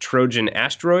Jupiter's Trojan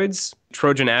asteroids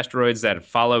that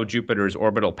follow Jupiter's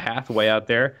orbital path way out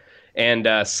there. And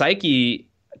Psyche,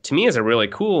 to me, is a really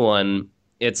cool one.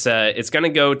 It's going to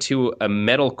go to a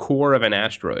metal core of an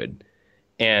asteroid.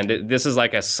 And this is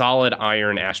like a solid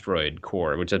iron asteroid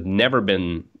core, which had never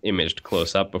been imaged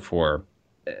close up before.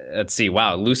 Let's see.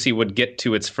 Wow. Lucy would get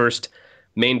to its first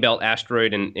main belt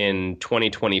asteroid in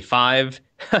 2025,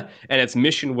 and its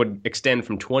mission would extend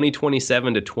from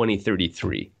 2027 to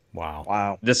 2033.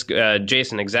 Wow. This,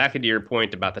 Jason, exactly to your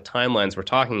point about the timelines we're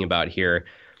talking about here.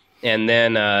 And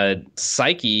then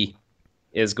Psyche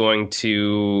is going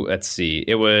to, let's see,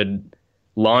 it would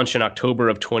launch in October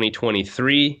of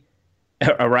 2023.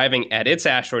 Arriving at its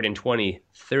asteroid in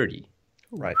 2030.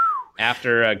 Right.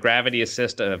 After a gravity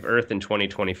assist of Earth in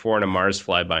 2024 and a Mars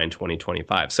flyby in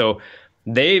 2025. So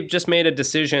they've just made a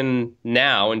decision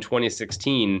now in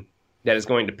 2016 that is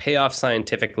going to pay off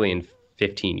scientifically in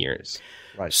 15 years.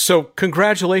 Right. So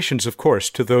congratulations, of course,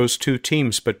 to those 2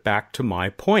 teams. But back to my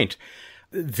point.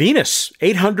 Venus,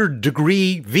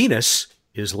 800-degree Venus,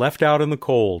 is left out in the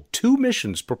cold. 2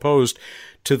 missions proposed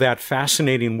to that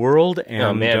fascinating world. And,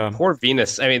 oh man, poor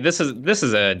Venus. I mean, this is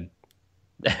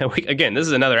again, this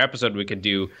is another episode we could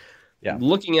do. Yeah.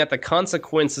 Looking at the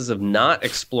consequences of not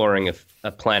exploring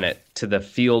a planet to the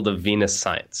field of Venus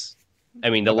science. I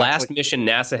mean, the last mission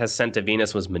NASA has sent to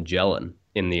Venus was Magellan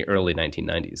in the early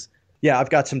 1990s. Yeah, I've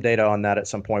got some data on that at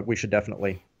some point. We should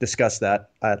definitely discuss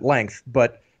that at length.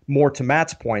 But more to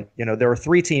Matt's point, there are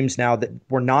 3 teams now that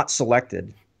were not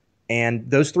selected. And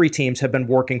those 3 teams have been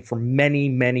working for many,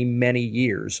 many, many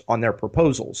years on their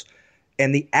proposals.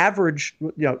 And the average,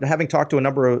 having talked to a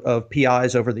number of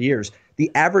PIs over the years, the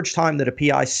average time that a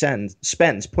PI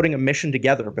spends putting a mission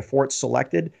together before it's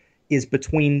selected is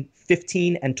between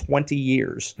 15 and 20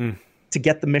 years to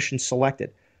get the mission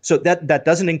selected. So that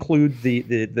doesn't include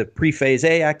the pre-phase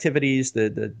A activities,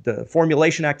 the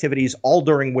formulation activities, all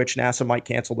during which NASA might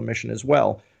cancel the mission as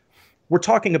well. We're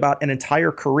talking about an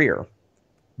entire career,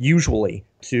 usually,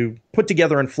 to put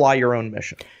together and fly your own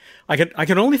mission. I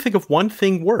can only think of one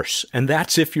thing worse, and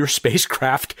that's if your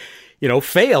spacecraft,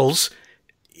 fails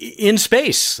in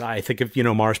space. I think of,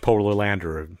 Mars Polar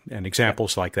Lander and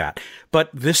examples like that. But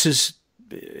this is,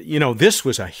 this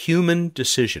was a human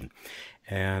decision,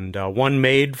 and one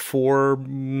made for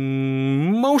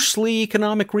mostly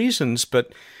economic reasons.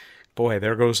 But boy,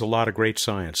 there goes a lot of great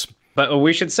science. But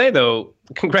we should say, though,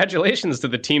 congratulations to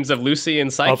the teams of Lucy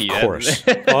and Psyche. Of course.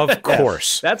 Of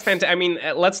course. That's fantastic. I mean,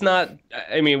 let's not,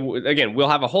 again, we'll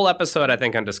have a whole episode, I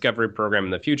think, on Discovery Program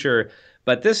in the future.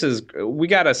 But we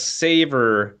got to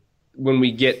savor when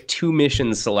we get 2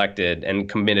 missions selected and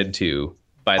committed to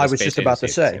by the I was Space just about to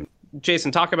Agency. say.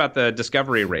 Jason, talk about the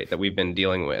discovery rate that we've been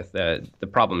dealing with, the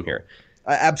problem here.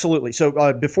 Absolutely.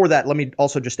 So before that, let me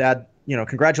also just add,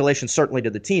 congratulations certainly to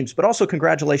the teams, but also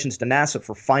congratulations to NASA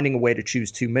for finding a way to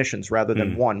choose 2 missions rather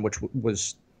than one, which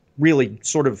was really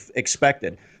sort of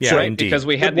expected. Yeah, right, indeed. because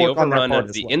we had the overrun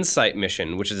of the well. InSight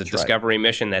mission, which is a discovery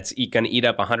mission that's going to eat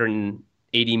up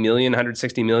 180 million,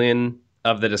 160 million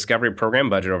of the Discovery Program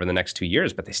budget over the next 2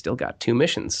 years, but they still got 2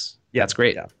 missions. Yeah, that's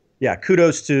great. Yeah,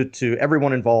 kudos to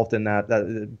everyone involved in that.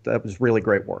 That was really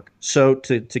great work. So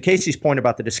to Casey's point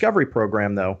about the Discovery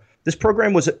Program, though, this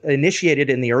program was initiated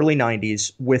in the early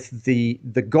 90s with the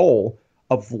goal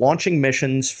of launching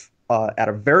missions at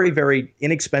a very, very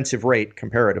inexpensive rate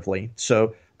comparatively.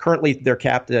 So currently they're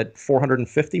capped at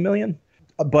 $450 million.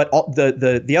 But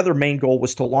the other main goal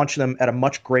was to launch them at a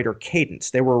much greater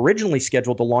cadence. They were originally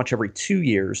scheduled to launch every 2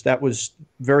 years. That was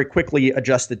very quickly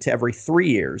adjusted to every 3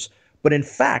 years. But in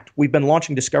fact, we've been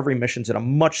launching Discovery missions at a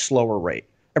much slower rate,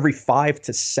 every 5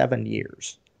 to 7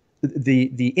 years.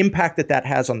 The impact that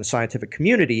has on the scientific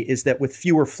community is that with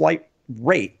fewer flight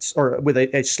rates, or with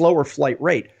a slower flight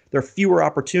rate, there are fewer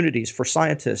opportunities for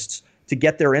scientists to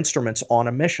get their instruments on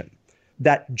a mission.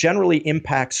 That generally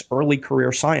impacts early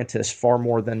career scientists far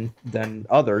more than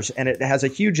others, and it has a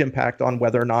huge impact on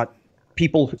whether or not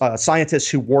scientists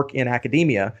who work in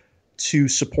academia to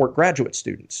support graduate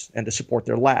students and to support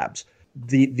their labs.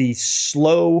 The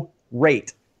slow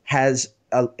rate has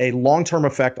a long-term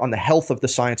effect on the health of the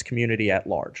science community at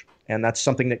large, and that's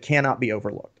something that cannot be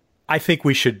overlooked. I think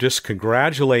we should just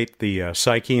congratulate the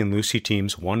Psyche and Lucy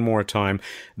teams one more time.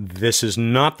 This is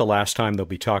not the last time they'll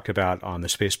be talked about on the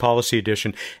Space Policy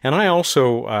Edition, and I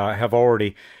also have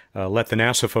already let the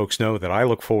NASA folks know that I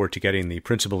look forward to getting the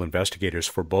principal investigators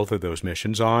for both of those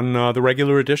missions on the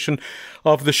regular edition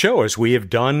of the show, as we have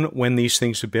done when these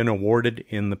things have been awarded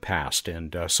in the past.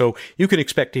 And so you can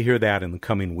expect to hear that in the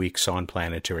coming weeks on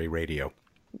Planetary Radio.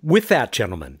 With that,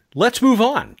 gentlemen, let's move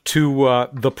on to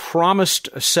the promised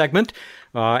segment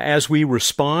as we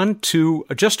respond to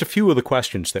just a few of the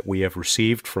questions that we have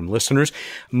received from listeners.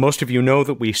 Most of you know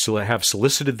that we have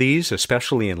solicited these,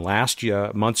 especially in last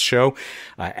month's show,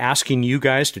 asking you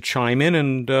guys to chime in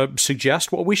and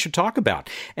suggest what we should talk about.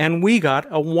 And we got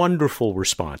a wonderful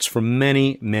response from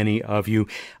many, many of you.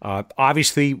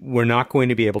 Obviously, we're not going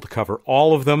to be able to cover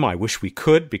all of them. I wish we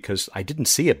could, because I didn't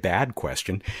see a bad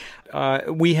question.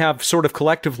 We have sort of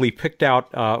collectively picked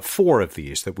out 4 of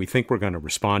these that we think we're going to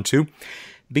respond to,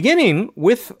 beginning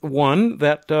with one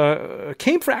that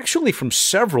came actually from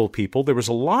several people. There was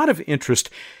a lot of interest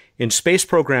in space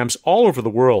programs all over the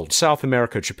world, South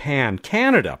America, Japan,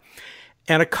 Canada,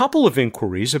 and a couple of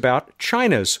inquiries about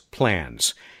China's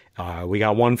plans. We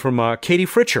got one from Katie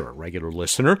Fritcher, a regular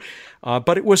listener,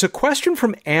 but it was a question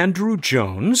from Andrew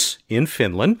Jones in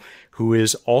Finland, who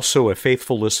is also a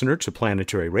faithful listener to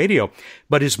Planetary Radio,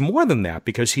 but is more than that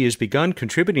because he has begun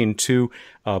contributing to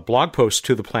blog posts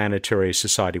to the Planetary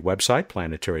Society website,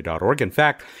 planetary.org. In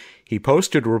fact, he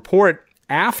posted a report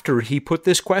after he put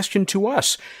this question to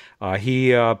us.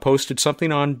 He posted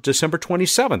something on December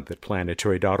 27th at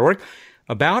planetary.org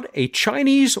about a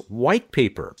Chinese white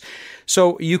paper.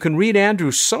 So you can read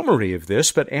Andrew's summary of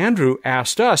this, but Andrew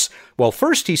asked us, well,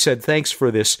 first he said, thanks for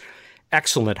this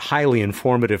excellent, highly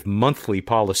informative monthly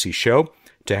policy show.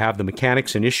 To have the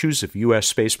mechanics and issues of U.S.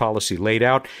 space policy laid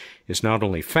out is not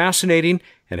only fascinating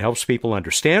and helps people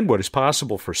understand what is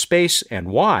possible for space and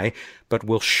why, but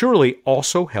will surely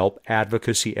also help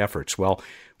advocacy efforts. Well,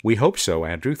 we hope so,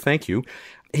 Andrew. Thank you.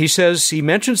 He says he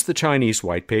mentions the Chinese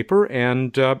white paper,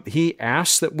 and he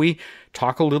asks that we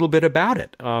talk a little bit about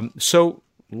it. So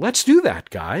let's do that,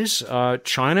 guys.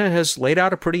 China has laid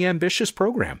out a pretty ambitious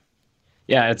program.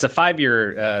 Yeah, it's a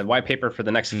 5-year white paper for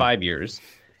the next 5 years.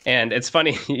 And it's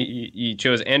funny you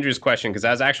chose Andrew's question, because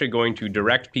I was actually going to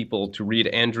direct people to read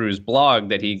Andrew's blog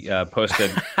that he posted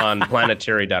on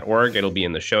planetary.org. It'll be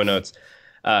in the show notes.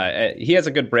 He has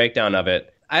a good breakdown of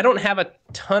it. I don't have a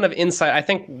ton of insight. I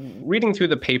think reading through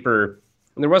the paper,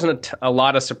 there wasn't a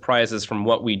lot of surprises from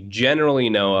what we generally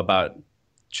know about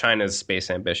China's space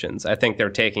ambitions. I think they're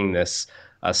taking this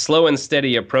slow and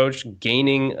steady approach,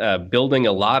 building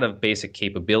a lot of basic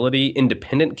capability,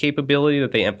 independent capability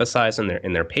that they emphasize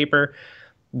in their paper.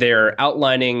 They're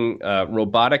outlining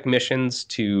robotic missions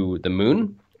to the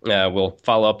moon. We'll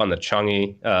follow up on the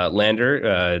Chang'e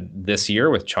lander this year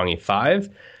with Chang'e 5.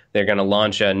 They're going to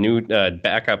launch a new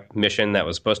backup mission that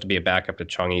was supposed to be a backup to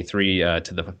Chang'e 3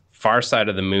 to the far side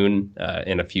of the moon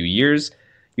in a few years.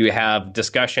 You have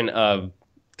discussion of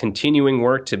continuing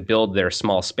work to build their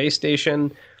small space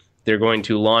station. They're going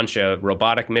to launch a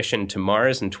robotic mission to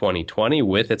Mars in 2020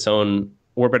 with its own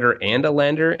orbiter and a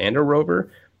lander and a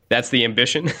rover. That's the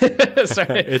ambition.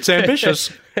 It's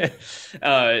ambitious.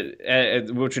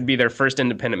 Which would be their first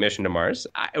independent mission to Mars.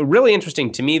 Really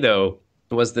interesting to me, though,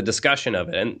 was the discussion of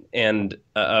it and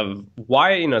of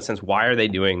why, in a sense, why are they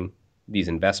doing these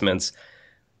investments?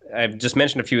 I've just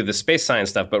mentioned a few of the space science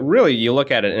stuff, but really you look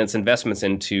at it and it's investments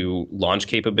into launch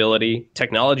capability,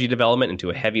 technology development into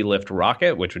a heavy lift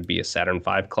rocket, which would be a Saturn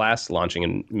V class launching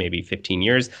in maybe 15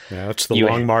 years. Yeah, that's the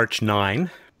Long March 9.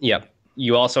 Yep.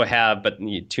 You also have, but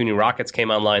 2 new rockets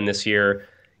came online this year.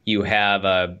 You have,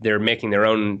 they're making their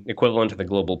own equivalent to the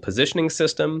Global Positioning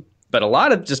System, but a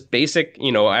lot of just basic,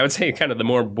 I would say kind of the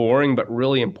more boring but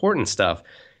really important stuff.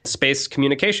 Space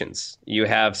communications. You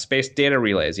have space data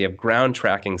relays. You have ground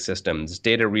tracking systems,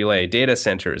 data relay, data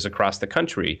centers across the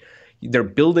country. They're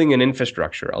building an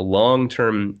infrastructure, a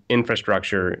long-term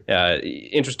infrastructure.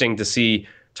 Interesting to see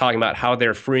talking about how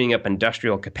they're freeing up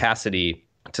industrial capacity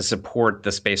to support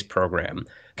the space program.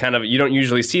 Kind of, you don't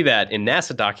usually see that in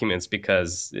NASA documents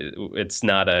because it's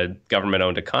not a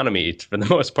government-owned economy for the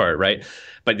most part, right?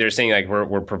 But they're saying like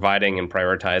we're providing and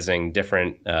prioritizing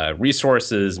different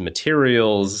resources,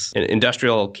 materials, and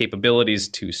industrial capabilities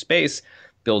to space,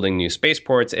 building new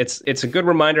spaceports. It's a good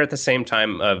reminder at the same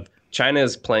time of China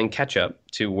is playing catch up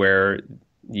to where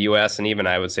the U.S. and even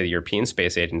I would say the European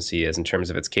Space Agency is in terms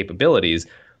of its capabilities,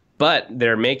 but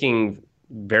they're making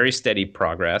very steady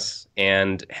progress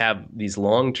and have these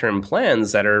long-term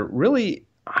plans that are really,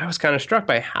 I was kind of struck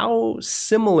by how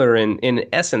similar in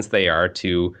essence they are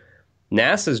to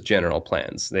NASA's general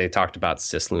plans. They talked about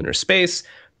cislunar space,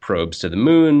 probes to the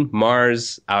moon,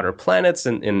 Mars, outer planets,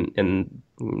 and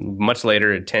much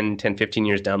later, 10, 15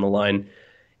 years down the line,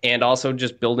 and also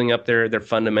just building up their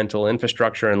fundamental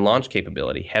infrastructure and launch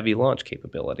capability, heavy launch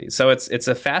capability. So it's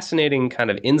a fascinating kind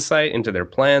of insight into their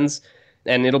plans.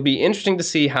 And it'll be interesting to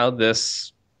see how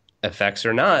this affects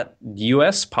or not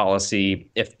U.S. policy,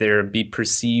 if there be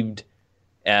perceived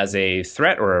as a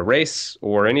threat or a race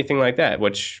or anything like that,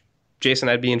 which, Jason,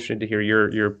 I'd be interested to hear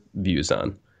your views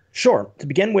on. Sure. To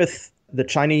begin with, the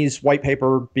Chinese white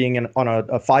paper being on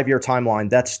a 5-year timeline,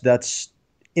 that's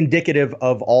indicative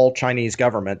of all Chinese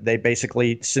government. They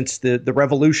basically, since the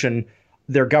revolution,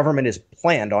 their government is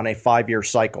planned on a 5-year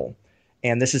cycle.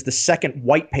 And this is the second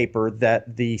white paper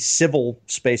that the Civil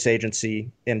Space Agency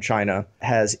in China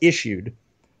has issued.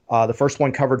 The first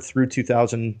one covered through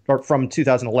from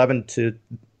 2011 to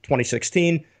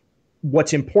 2016.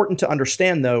 What's important to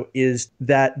understand, though, is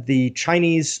that the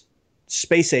Chinese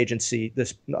Space Agency,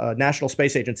 this National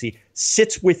Space Agency,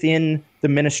 sits within the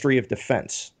Ministry of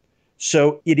Defense.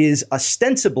 So it is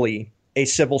ostensibly a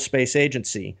civil space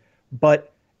agency, but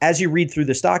as you read through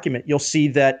this document, you'll see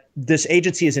that this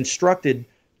agency is instructed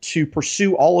to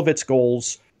pursue all of its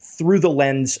goals through the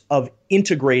lens of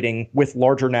integrating with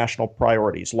larger national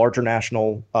priorities, larger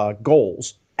national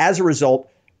goals. As a result,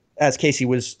 as Casey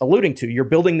was alluding to, you're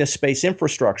building this space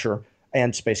infrastructure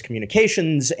and space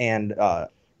communications and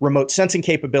remote sensing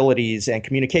capabilities and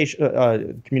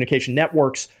communication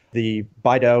networks, the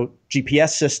BeiDou GPS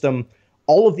system.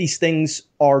 All of these things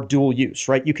are dual use,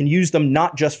 right? You can use them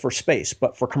not just for space,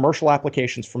 but for commercial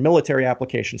applications, for military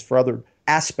applications, for other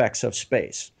aspects of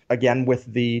space. Again, with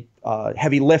the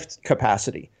heavy lift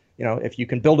capacity. If you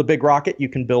can build a big rocket, you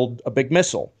can build a big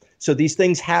missile. So these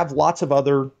things have lots of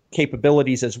other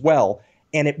capabilities as well.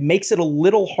 And it makes it a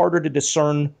little harder to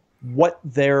discern what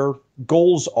their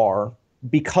goals are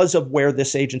because of where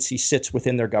this agency sits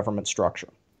within their government structure.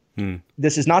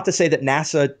 This is not to say that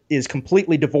NASA is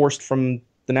completely divorced from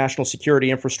the national security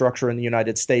infrastructure in the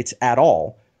United States at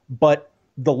all, but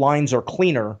the lines are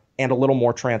cleaner and a little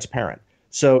more transparent.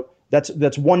 So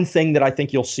that's one thing that I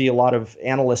think you'll see a lot of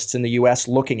analysts in the U.S.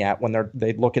 looking at when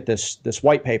they look at this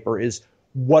white paper is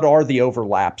what are the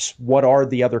overlaps? What are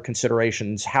the other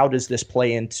considerations? How does this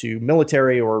play into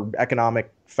military or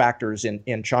economic factors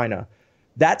in China?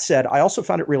 That said, I also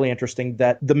found it really interesting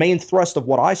that the main thrust of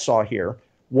what I saw here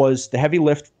was the heavy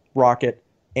lift rocket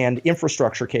and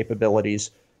infrastructure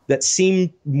capabilities that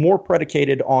seem more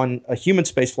predicated on a human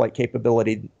spaceflight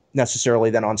capability necessarily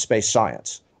than on space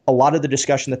science. A lot of the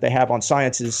discussion that they have on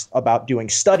science is about doing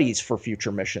studies for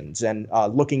future missions and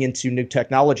looking into new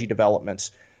technology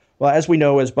developments. Well, as we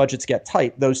know, as budgets get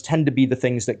tight, those tend to be the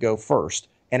things that go first.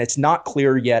 And it's not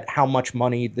clear yet how much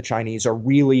money the Chinese are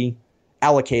really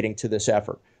allocating to this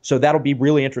effort. So that'll be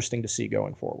really interesting to see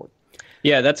going forward.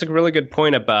 Yeah, that's a really good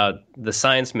point about the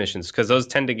science missions, because those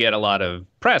tend to get a lot of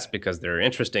press because they're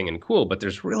interesting and cool, but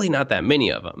there's really not that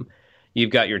many of them. You've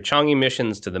got your Chang'e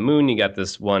missions to the moon, you got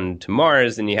this one to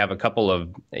Mars, and you have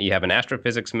you have an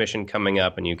astrophysics mission coming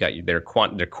up, and you've got their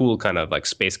cool kind of like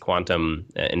space quantum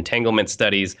entanglement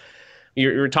studies.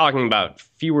 You're talking about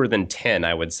fewer than 10,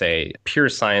 I would say, pure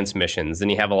science missions. Then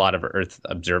you have a lot of Earth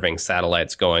observing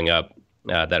satellites going up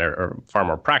that are far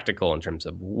more practical in terms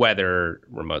of weather,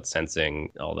 remote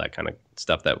sensing, all that kind of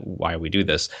stuff, that why we do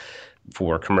this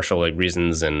for commercial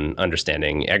reasons and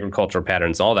understanding agricultural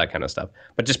patterns, all that kind of stuff.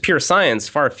 But just pure science,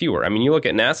 far fewer. I mean, you look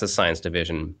at NASA's science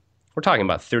division, we're talking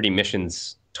about 30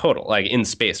 missions total, like in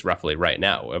space roughly right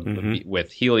now,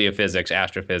 with heliophysics,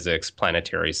 astrophysics,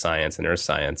 planetary science, and earth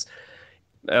science.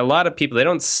 A lot of people, they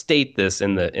don't state this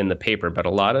in the paper, but a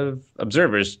lot of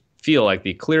observers feel like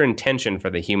the clear intention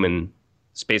for the human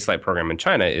spaceflight program in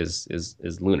China is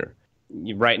lunar.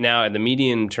 Right now, in the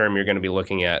medium term, you're going to be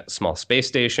looking at small space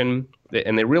station,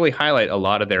 and they really highlight a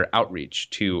lot of their outreach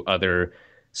to other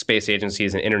space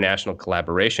agencies and international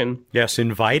collaboration. Yes,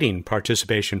 inviting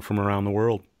participation from around the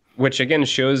world. Which again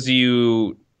shows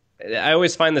you, I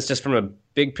always find this just from a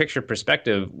big picture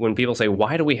perspective, when people say,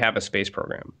 why do we have a space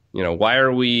program? You know, why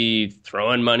are we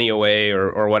throwing money away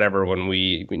or whatever when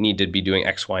we need to be doing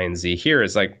X, Y, and Z here?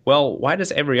 Is like, well, why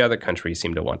does every other country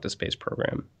seem to want the space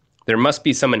program? There must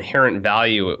be some inherent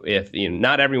value if, you know,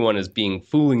 not everyone is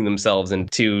fooling themselves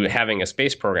into having a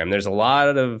space program. There's a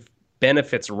lot of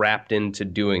benefits wrapped into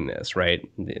doing this, right?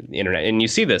 The internet, and you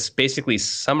see this basically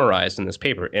summarized in this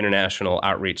paper: international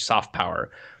outreach, soft power,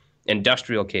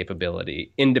 industrial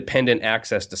capability, independent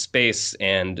access to space,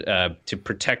 and to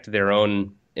protect their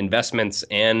own investments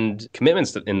and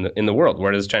commitments in the world.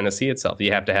 Where does China see itself?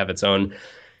 You have to have its own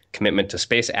commitment to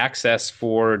space access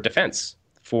for defense,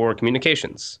 for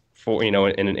communications, for, you know,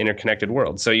 in an interconnected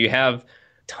world. So you have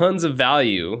tons of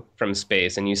value from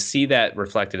space, and you see that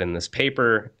reflected in this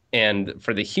paper. And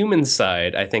for the human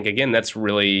side, I think, again, that's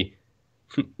really,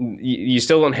 you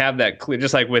still don't have that clear,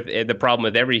 just like with the problem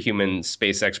with every human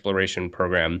space exploration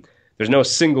program. There's no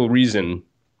single reason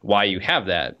why you have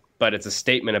that, but it's a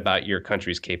statement about your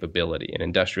country's capability and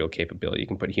industrial capability. You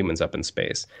can put humans up in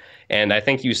space. And I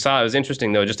think you saw, it was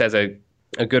interesting though, just as a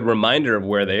good reminder of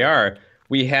where they are,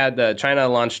 we had China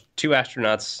launched 2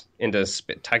 astronauts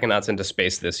taikonauts into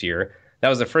space this year. That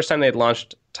was the first time they had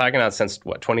launched taikonauts since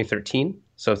 2013.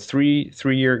 So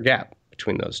 3-year gap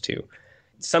between those two.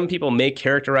 Some people may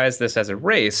characterize this as a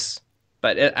race,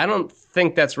 but I don't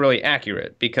think that's really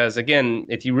accurate, because again,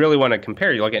 if you really want to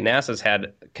compare, you look at NASA's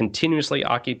had continuously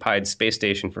occupied space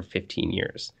station for 15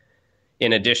 years,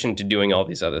 in addition to doing all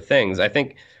these other things. I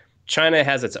think China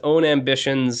has its own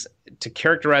ambitions. To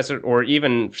characterize it, or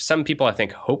even some people, I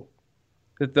think, hope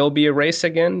that there'll be a race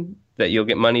again, that you'll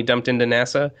get money dumped into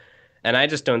NASA. And I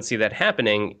just don't see that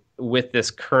happening with this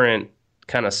current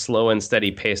kind of slow and steady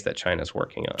pace that China's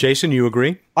working on. Jason, you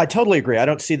agree? I totally agree. I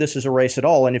don't see this as a race at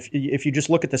all. And if you just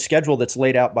look at the schedule that's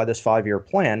laid out by this 5-year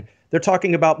plan, they're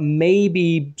talking about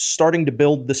maybe starting to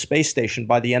build the space station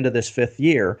by the end of this 5th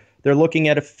year. They're looking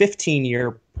at a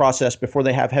 15-year process before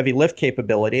they have heavy lift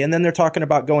capability. And then they're talking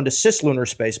about going to cislunar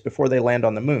space before they land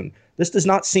on the moon. This does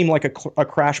not seem like a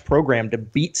crash program to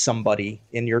beat somebody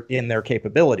in their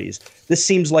capabilities. This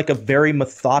seems like a very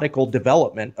methodical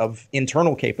development of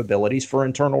internal capabilities for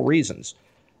internal reasons.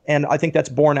 And I think that's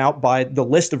borne out by the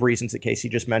list of reasons that Casey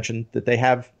just mentioned that they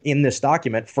have in this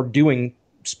document for doing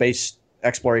space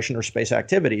exploration or space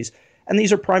activities. And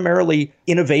these are primarily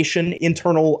innovation,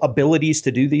 internal abilities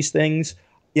to do these things,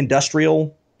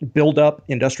 industrial buildup,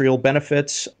 industrial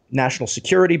benefits, national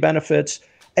security benefits.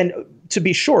 And to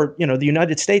be short, you know, the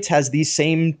United States has these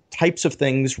same types of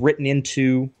things written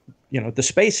into, you know, the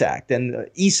Space Act, and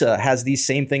ESA has these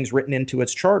same things written into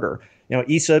its charter. You know,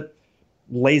 ESA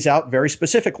lays out very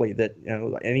specifically that, you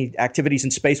know, any activities in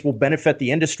space will benefit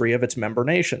the industry of its member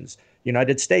nations. The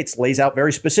United States lays out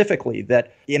very specifically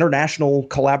that international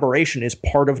collaboration is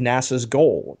part of NASA's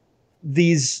goal.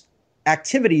 These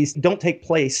activities don't take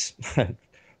place,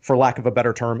 for lack of a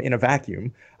better term, in a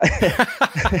vacuum,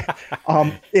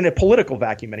 in a political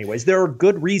vacuum anyways. There are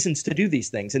good reasons to do these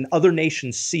things, and other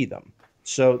nations see them.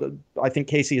 So I think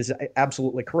Casey is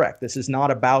absolutely correct. This is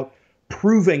not about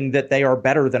proving that they are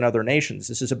better than other nations.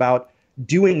 This is about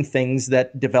doing things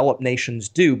that developed nations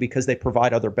do because they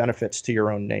provide other benefits to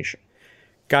your own nation.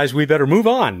 Guys, we better move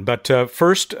on. But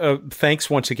first, thanks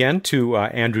once again to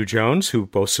Andrew Jones, who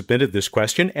both submitted this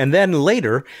question and then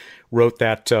later wrote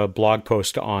that blog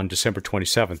post on December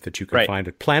 27th that you can find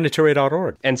at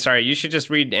planetary.org. And sorry, you should just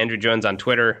read Andrew Jones on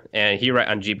Twitter, and he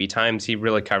writes on GB Times. He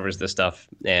really covers this stuff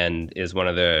and is one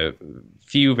of the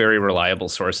few very reliable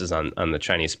sources on the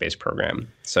Chinese space program.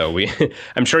 So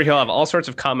I'm sure he'll have all sorts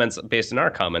of comments based on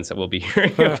our comments that we'll be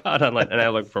hearing about online, and I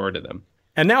look forward to them.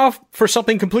 And now for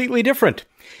something completely different.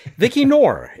 Vicki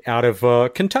Knorr out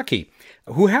of Kentucky,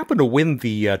 who happened to win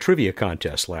the trivia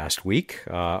contest last week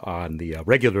on the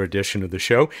regular edition of the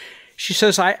show. She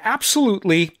says, I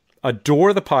absolutely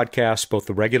adore the podcast, both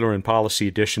the regular and policy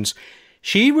editions.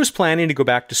 She was planning to go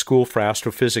back to school for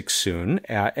astrophysics soon,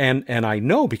 and I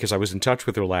know because I was in touch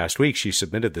with her last week. She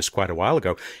submitted this quite a while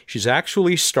ago. She's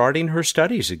actually starting her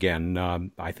studies again,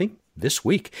 I think, this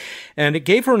week. And it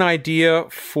gave her an idea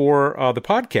for the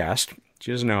podcast.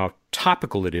 She doesn't know how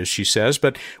topical it is, she says,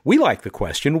 but we like the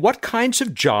question, what kinds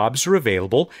of jobs are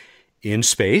available in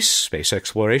space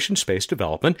exploration, space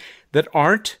development, that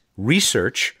aren't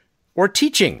research or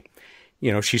teaching?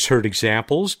 You know, she's heard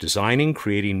examples, designing,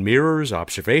 creating mirrors,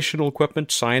 observational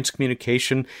equipment, science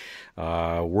communication,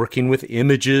 working with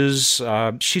images.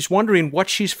 She's wondering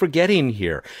what she's forgetting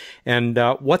here and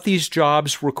what these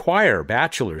jobs require,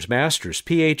 bachelor's, master's,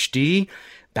 PhD,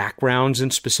 backgrounds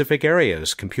in specific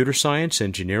areas, computer science,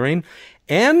 engineering,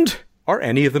 and are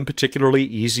any of them particularly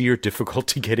easy or difficult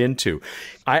to get into?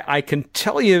 I can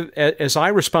tell you, as I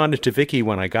responded to Vicki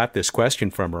when I got this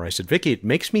question from her, I said, Vicki, it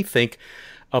makes me think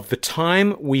of the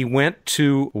time we went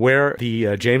to where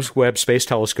the James Webb Space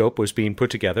Telescope was being put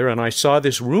together, and I saw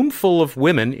this room full of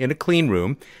women in a clean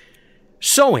room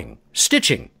sewing,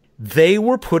 stitching. They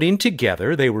were putting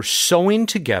together, they were sewing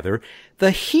together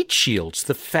the heat shields,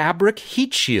 the fabric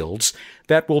heat shields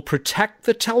that will protect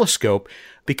the telescope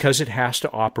because it has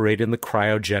to operate in the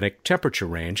cryogenic temperature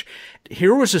range.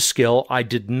 Here was a skill I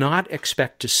did not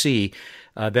expect to see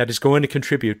that is going to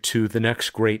contribute to the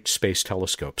next great space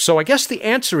telescope. So I guess the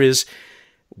answer is,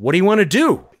 what do you want to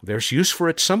do? There's use for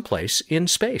it someplace in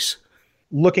space.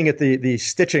 Looking at the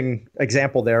stitching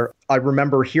example there, I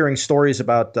remember hearing stories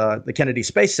about the Kennedy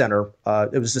Space Center.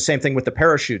 It was the same thing with the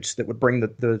parachutes that would bring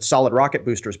the solid rocket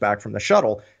boosters back from the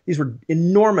shuttle. These were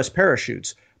enormous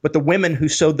parachutes, but the women who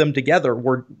sewed them together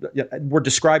were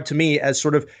described to me as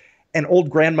sort of an old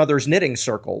grandmother's knitting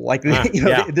circle. Like,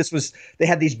 they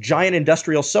had these giant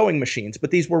industrial sewing machines,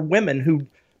 but these were women who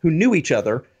knew each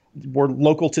other, were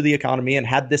local to the economy, and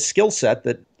had this skill set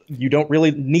that you don't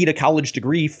really need a college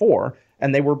degree for.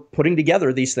 And they were putting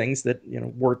together these things that,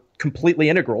 were completely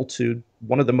integral to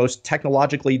one of the most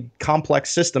technologically complex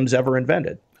systems ever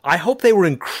invented. I hope they were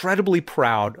incredibly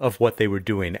proud of what they were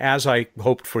doing, as I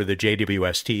hoped for the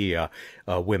JWST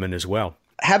women as well.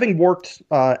 Having worked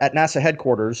at NASA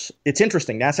headquarters, it's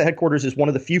interesting. NASA headquarters is one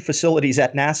of the few facilities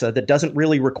at NASA that doesn't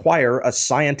really require a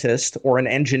scientist or an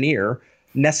engineer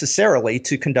necessarily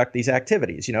to conduct these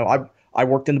activities. I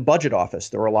worked in the budget office.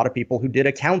 There were a lot of people who did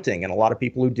accounting and a lot of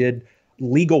people who did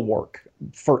legal work.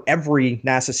 For every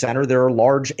NASA center, there are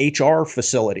large HR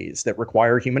facilities that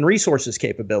require human resources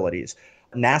capabilities.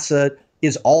 NASA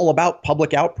is all about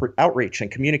public outreach and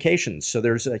communications. So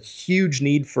there's a huge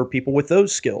need for people with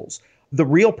those skills. The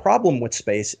real problem with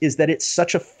space is that it's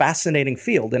such a fascinating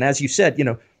field. And as you said,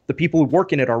 the people who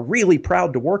work in it are really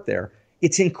proud to work there.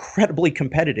 It's incredibly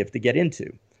competitive to get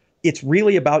into. It's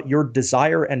really about your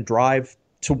desire and drive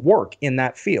to work in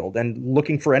that field and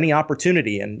looking for any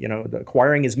opportunity and,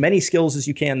 acquiring as many skills as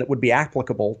you can that would be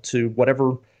applicable to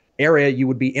whatever area you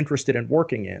would be interested in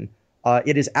working in.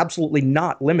 It is absolutely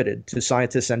not limited to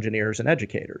scientists, engineers, and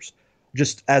educators.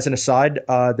 Just as an aside,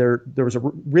 there was a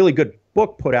really good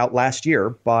book put out last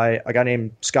year by a guy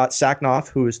named Scott Sacknoff,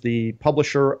 who is the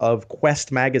publisher of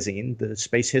Quest magazine, the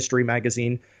space history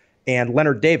magazine, and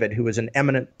Leonard David, who is an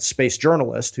eminent space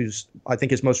journalist, who's, I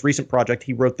think his most recent project,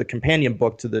 he wrote the companion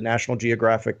book to the National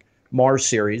Geographic Mars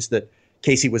series that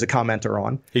Casey was a commenter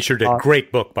on. He sure did.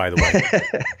 Great book, by the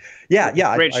way.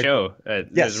 Yeah. Great show.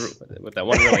 Yes. With that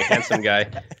one really handsome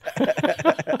guy.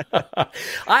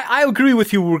 I agree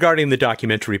with you regarding the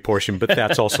documentary portion, but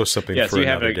that's also something for another day.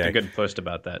 Yes, you have a good post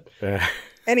about that.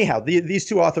 Anyhow, these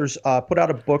two authors put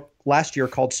out a book last year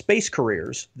called Space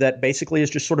Careers that basically is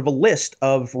just sort of a list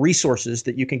of resources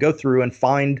that you can go through and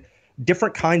find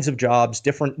different kinds of jobs,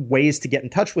 different ways to get in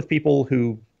touch with people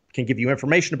who can give you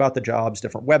information about the jobs,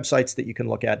 different websites that you can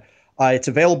look at. It's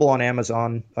available on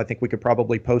Amazon. I think we could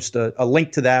probably post a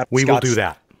link to that. We will do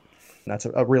that. That's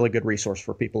a really good resource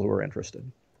for people who are interested.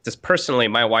 Just personally,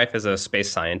 my wife is a space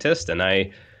scientist, and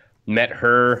I met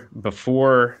her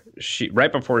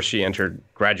right before she entered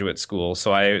graduate school.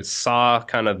 So I saw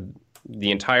kind of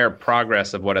the entire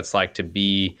progress of what it's like to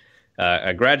be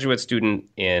a graduate student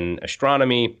in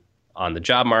astronomy on the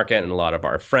job market, and a lot of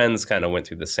our friends kind of went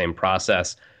through the same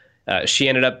process. She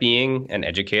ended up being an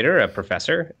educator, a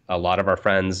professor. A lot of our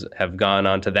friends have gone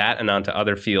on to that and on to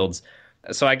other fields.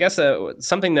 So I guess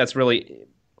something that's really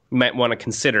you might want to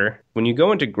consider when you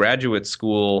go into graduate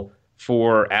school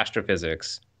for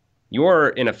astrophysics, you're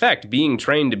in effect being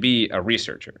trained to be a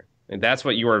researcher. And that's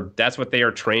what they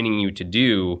are training you to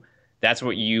do. That's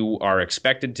what you are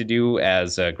expected to do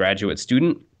as a graduate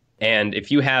student. And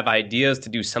if you have ideas to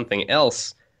do something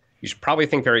else, you should probably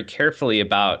think very carefully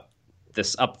about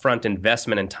this upfront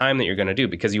investment and time that you're going to do,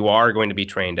 because you are going to be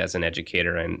trained as an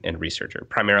educator and researcher,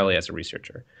 primarily as a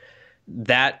researcher.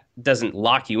 That doesn't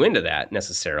lock you into that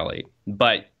necessarily,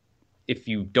 but if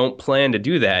you don't plan to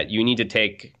do that, you need to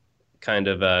take kind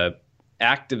of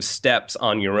active steps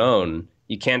on your own.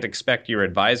 You can't expect your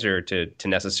advisor to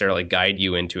necessarily guide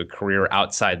you into a career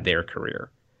outside their career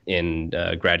in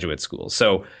graduate school.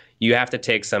 So you have to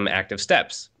take some active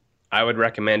steps. I would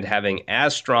recommend having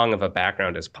as strong of a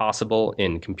background as possible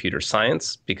in computer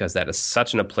science, because that is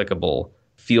such an applicable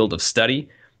field of study.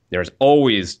 There's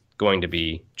always going to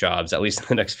be jobs, at least in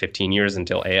the next 15 years,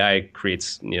 until AI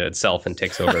creates itself and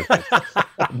takes over.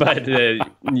 But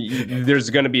there's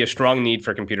going to be a strong need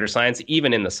for computer science,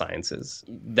 even in the sciences.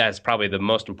 That's probably the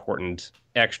most important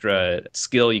extra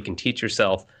skill you can teach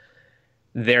yourself.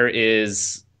 There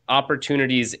is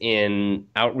opportunities in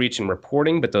outreach and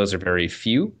reporting, but those are very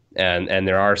few. And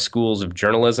there are schools of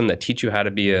journalism that teach you how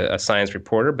to be a science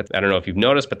reporter. But I don't know if you've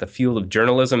noticed, but the field of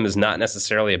journalism is not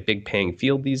necessarily a big paying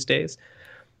field these days.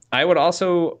 I would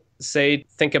also say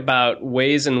think about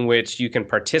ways in which you can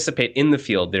participate in the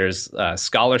field. There's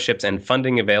scholarships and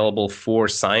funding available for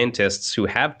scientists who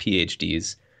have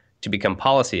PhDs to become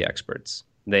policy experts.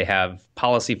 They have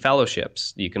policy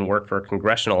fellowships. You can work for a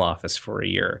congressional office for a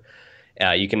year.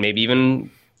 You can maybe even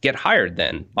get hired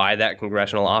then by that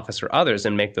congressional office or others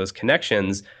and make those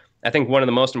connections. I think one of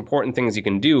the most important things you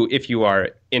can do if you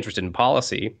are interested in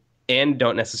policy and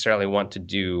don't necessarily want to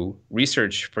do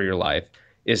research for your life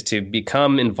is to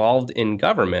become involved in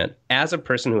government as a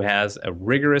person who has a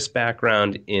rigorous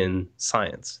background in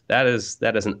science. That is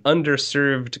an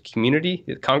underserved community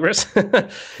at Congress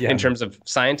in terms of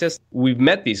scientists. We've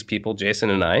met these people,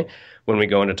 Jason and I, when we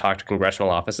go in to talk to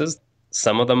congressional offices.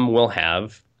 Some of them will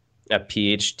have a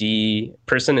PhD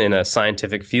person in a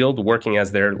scientific field working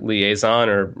as their liaison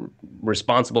or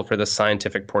responsible for the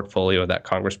scientific portfolio of that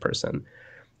congressperson.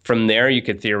 From there, you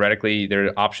could theoretically, there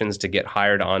are options to get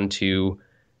hired onto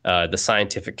the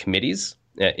scientific committees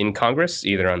in Congress,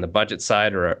 either on the budget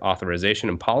side or authorization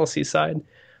and policy side.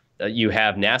 You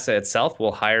have NASA itself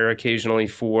will hire occasionally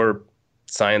for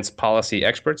science policy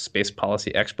experts, space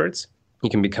policy experts. You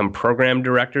can become program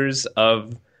directors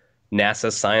of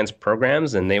NASA science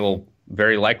programs, and they will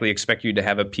very likely expect you to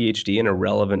have a PhD in a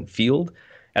relevant field.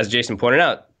 As Jason pointed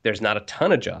out, there's not a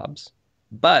ton of jobs,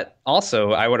 but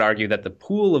also I would argue that the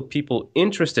pool of people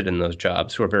interested in those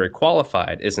jobs who are very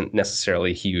qualified isn't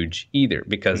necessarily huge either,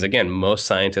 because again, most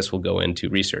scientists will go into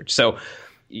research. So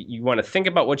you want to think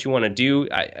about what you want to do.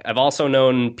 I've also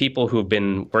known people who have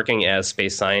been working as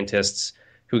space scientists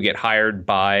who get hired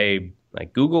by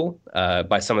like Google,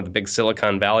 by some of the big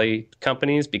Silicon Valley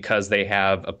companies, because they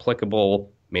have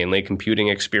applicable, mainly computing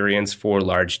experience for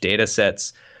large data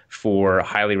sets, for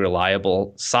highly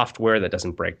reliable software that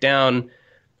doesn't break down,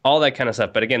 all that kind of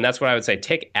stuff. But again, that's what I would say.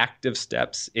 Take active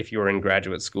steps if you're in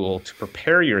graduate school to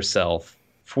prepare yourself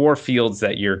for fields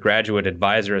that your graduate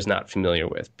advisor is not familiar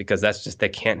with, because they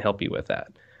can't help you with that.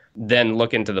 Then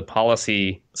look into the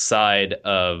policy side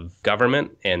of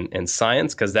government and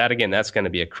science, because that's going to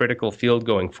be a critical field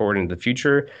going forward into the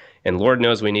future. And Lord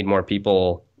knows we need more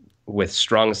people with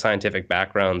strong scientific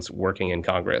backgrounds working in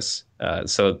Congress.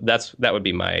 So that would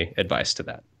be my advice to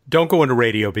that. Don't go into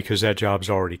radio because that job's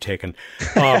already taken.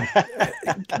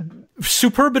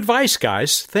 Superb advice,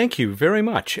 guys. Thank you very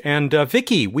much. And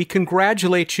Vicki, we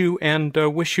congratulate you and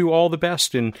wish you all the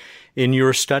best in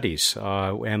your studies,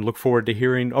 and look forward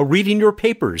to reading your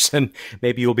papers. And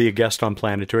maybe you'll be a guest on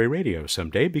Planetary Radio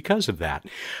someday because of that.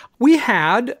 We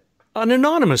had an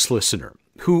anonymous listener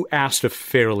who asked a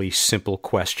fairly simple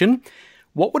question.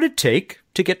 What would it take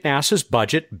to get NASA's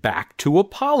budget back to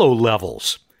Apollo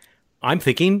levels? I'm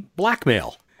thinking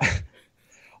blackmail.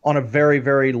 on a very,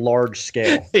 very large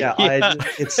scale. Yeah,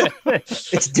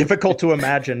 it's difficult to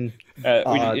imagine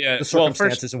the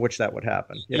circumstances in which that would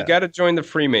happen. Yeah. You got to join the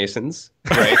Freemasons,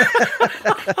 right?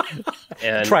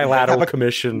 And Trilateral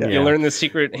Commission. You learn the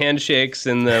secret handshakes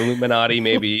in the Illuminati,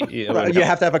 maybe. You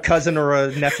have to have a cousin or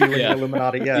a nephew in the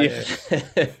Illuminati.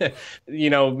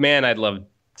 Yeah. Man, I'd love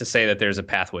to say that there's a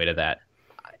pathway to that.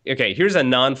 Okay, here's a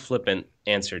non-flippant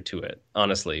answer to it,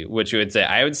 honestly, which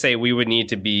I would say we would need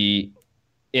to be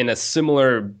in a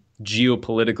similar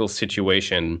geopolitical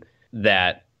situation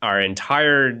that our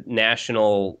entire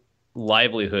national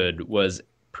livelihood was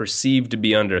perceived to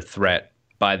be under threat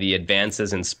by the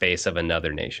advances in space of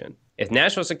another nation. If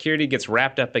national security gets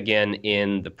wrapped up again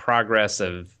in the progress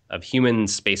of human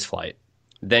spaceflight,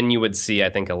 then you would see, I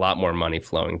think, a lot more money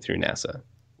flowing through NASA.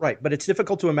 Right, but it's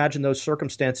difficult to imagine those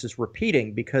circumstances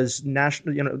repeating because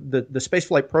the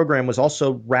spaceflight program was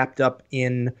also wrapped up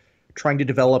in trying to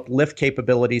develop lift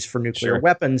capabilities for nuclear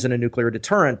weapons and a nuclear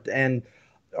deterrent, and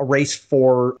a race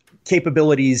for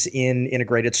capabilities in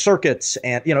integrated circuits.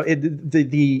 And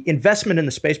the investment in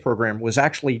the space program was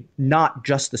actually not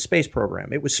just the space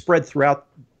program; it was spread throughout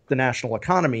the national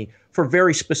economy for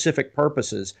very specific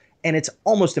purposes. And it's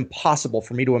almost impossible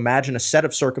for me to imagine a set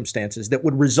of circumstances that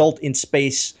would result in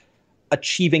space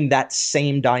achieving that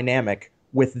same dynamic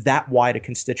with that wide a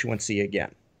constituency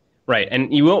again. Right. And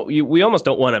we almost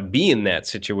don't want to be in that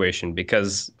situation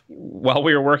because while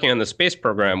we were working on the space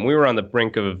program, we were on the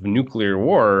brink of nuclear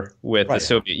war with the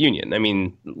Soviet Union. I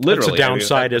mean, literally. That's a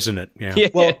downside, isn't it? Yeah.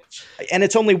 Well, and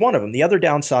it's only one of them. The other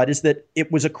downside is that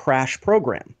it was a crash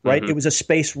program, right? Mm-hmm. It was a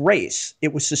space race.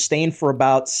 It was sustained for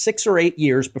about 6 or 8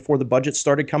 years before the budget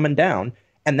started coming down,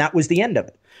 and that was the end of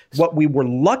it. What we were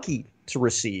lucky to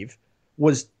receive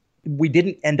was we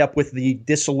didn't end up with the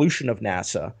dissolution of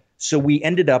NASA. So we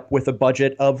ended up with a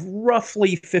budget of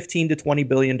roughly $15 to $20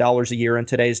 billion a year in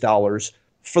today's dollars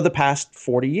for the past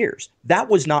 40 years. That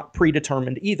was not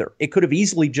predetermined either. It could have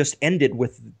easily just ended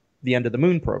with the end of the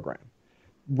moon program.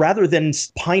 Rather than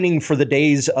pining for the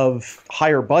days of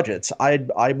higher budgets,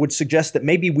 I would suggest that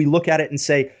maybe we look at it and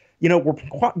say,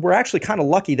 we're actually kind of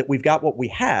lucky that we've got what we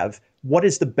have. What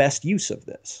is the best use of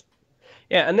this?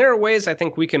 Yeah, and there are ways I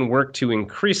think we can work to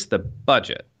increase the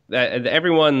budget.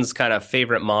 Everyone's kind of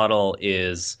favorite model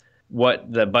is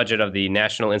what the budget of the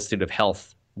National Institute of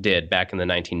Health did back in the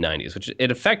 1990s, which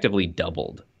it effectively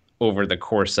doubled over the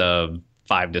course of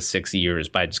 5 to 6 years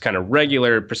by just kind of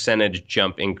regular percentage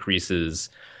jump increases.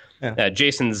 Yeah.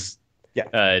 Jason's... Yeah,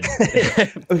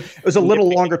 it was a little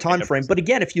longer time frame. But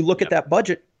again, if you look at that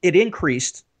budget, it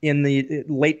increased in the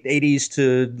late 80s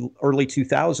to early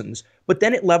 2000s. But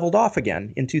then it leveled off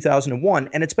again in 2001,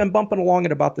 and it's been bumping along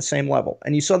at about the same level.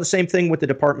 And you saw the same thing with the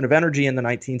Department of Energy in the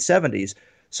 1970s.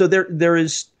 So there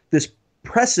is this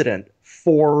precedent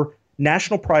for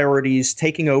national priorities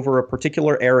taking over a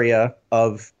particular area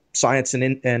of science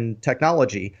and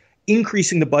technology,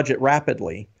 increasing the budget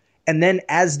rapidly. And then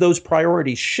as those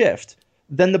priorities shift,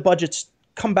 then the budgets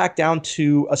come back down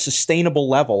to a sustainable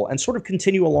level and sort of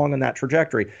continue along on that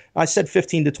trajectory. I said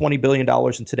 $15 to $20 billion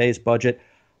in today's budget.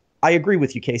 I agree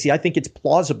with you, Casey. I think it's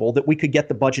plausible that we could get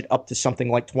the budget up to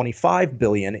something like $25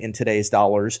 billion in today's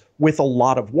dollars with a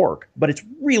lot of work. But it's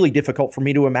really difficult for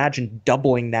me to imagine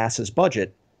doubling NASA's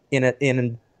budget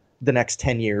in the next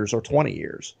 10 years or 20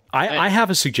 years. I have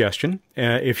a suggestion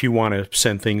if you want to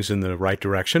send things in the right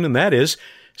direction, and that is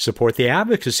support the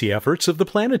advocacy efforts of the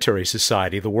Planetary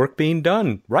Society, the work being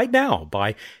done right now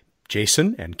by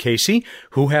Jason and Casey,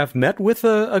 who have met with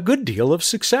a good deal of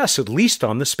success, at least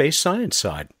on the space science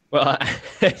side. Well,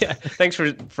 thanks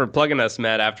for plugging us,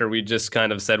 Matt, after we just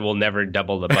kind of said we'll never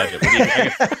double the budget.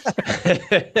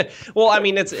 Well, I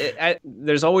mean,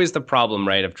 there's always the problem,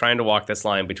 right, of trying to walk this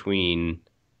line between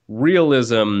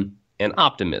realism and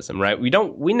optimism, right?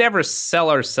 We never sell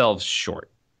ourselves short.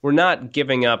 We're not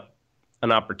giving up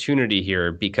an opportunity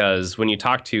here because when you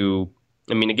talk to,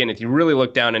 I mean, again, if you really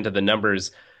look down into the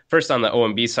numbers, first on the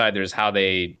OMB side, there's how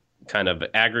they kind of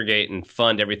aggregate and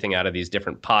fund everything out of these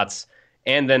different pots.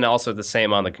 And then also the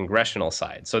same on the congressional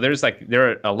side. So there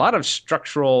are a lot of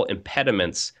structural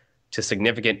impediments to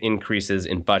significant increases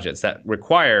in budgets that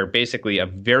require basically a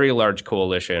very large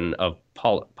coalition of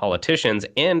politicians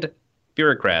and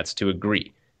bureaucrats to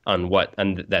agree on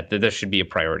that this should be a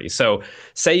priority. So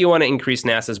say you want to increase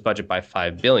NASA's budget by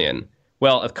 $5 billion.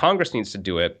 Well, if Congress needs to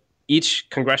do it, each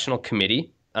congressional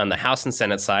committee on the House and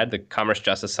Senate side, the Commerce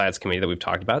Justice Science Committee that we've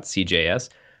talked about, CJS,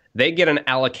 they get an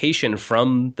allocation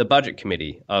from the budget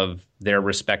committee of their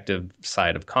respective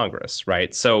side of Congress,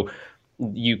 right? So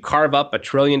you carve up $1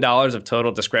 trillion of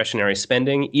total discretionary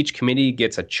spending. Each committee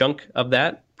gets a chunk of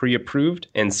that pre-approved,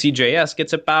 and CJS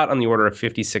gets about on the order of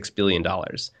 $56 billion.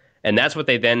 And that's what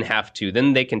they then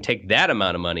then they can take that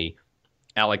amount of money,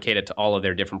 allocate it to all of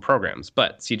their different programs.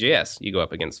 But CJS, you go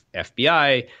up against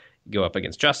FBI, you go up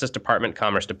against Justice Department,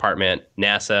 Commerce Department,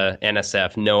 NASA,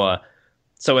 NSF, NOAA.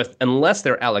 So unless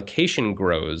their allocation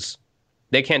grows,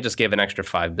 they can't just give an extra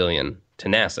 $5 billion to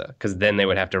NASA, because then they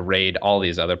would have to raid all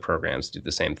these other programs to do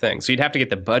the same thing. So you'd have to get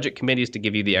the budget committees to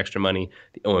give you the extra money.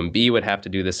 The OMB would have to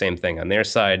do the same thing on their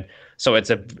side. So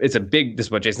this is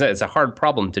what Jason said, it's a hard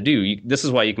problem to do. This is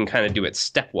why you can kind of do it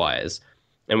stepwise.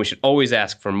 And we should always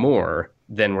ask for more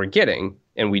than we're getting,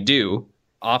 and we do.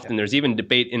 Often there's even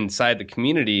debate inside the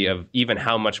community of even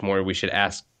how much more we should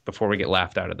ask before we get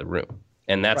laughed out of the room.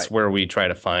 And that's where we try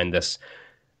to find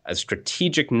a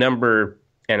strategic number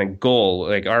and a goal.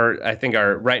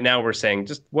 Right now we're saying,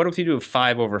 just what if you do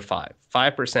 5 over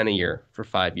 5% a year for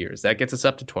 5 years? That gets us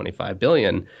up to $25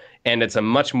 billion. And it's a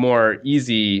much more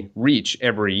easy reach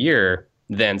every year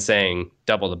than saying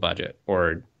double the budget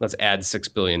or let's add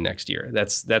 $6 billion next year.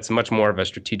 That's much more of a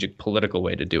strategic political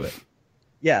way to do it.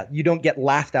 Yeah, you don't get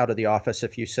laughed out of the office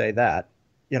if you say that.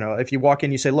 If you walk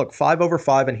in, you say, look, 5 over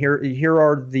 5, and here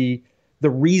are the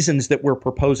reasons that we're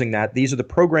proposing that. These are the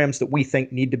programs that we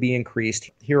think need to be increased.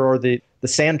 Here are the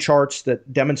sand charts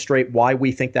that demonstrate why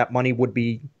we think that money would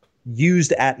be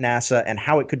used at NASA and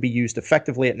how it could be used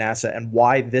effectively at NASA and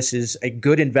why this is a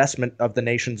good investment of the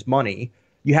nation's money.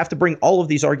 You have to bring all of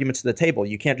these arguments to the table.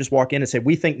 You can't just walk in and say,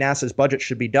 we think NASA's budget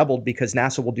should be doubled because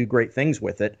NASA will do great things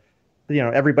with it.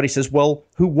 Everybody says, well,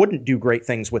 who wouldn't do great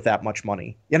things with that much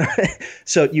money?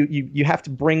 So you have to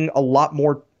bring a lot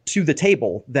more to the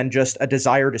table than just a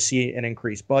desire to see an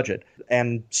increased budget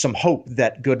and some hope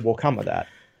that good will come of that.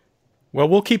 Well,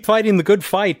 we'll keep fighting the good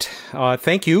fight.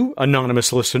 Thank you,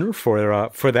 anonymous listener,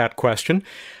 for that question.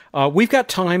 We've got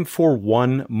time for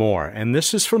one more, and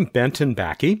this is from Benton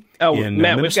Backey. Oh, in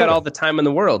Matt, Minnesota. We've got all the time in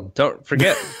the world. Don't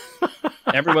forget.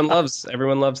 Everyone loves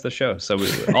the show. So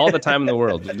all the time in the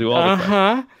world. We'll do all the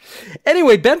time.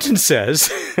 Anyway, Benton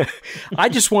says, I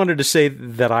just wanted to say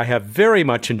that I have very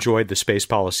much enjoyed the Space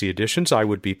Policy Editions. I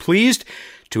would be pleased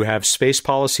to have Space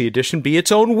Policy Edition be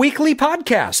its own weekly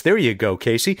podcast. There you go,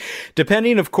 Casey.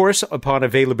 Depending, of course, upon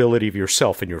availability of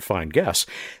yourself and your fine guests.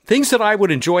 Things that I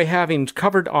would enjoy having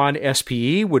covered on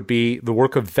SPE would be the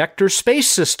work of Vector Space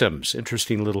Systems.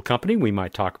 Interesting little company we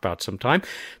might talk about sometime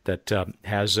that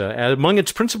has, among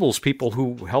its principals, people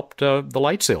who helped the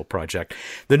LightSail project.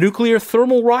 The nuclear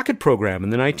thermal rocket program in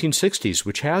the 1960s,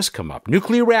 which has come up.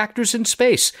 Nuclear reactors in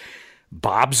space.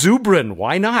 Bob Zubrin,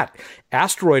 why not?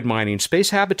 Asteroid mining, space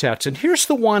habitats. And here's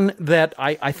the one that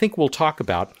I think we'll talk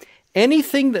about.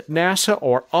 Anything that NASA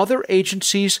or other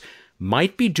agencies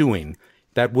might be doing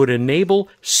that would enable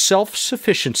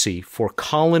self-sufficiency for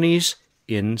colonies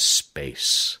in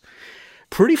space.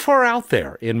 Pretty far out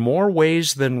there in more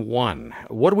ways than one.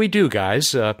 What do we do,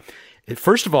 guys?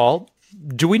 First of all,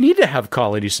 do we need to have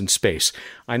colonies in space?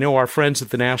 I know our friends at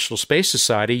the National Space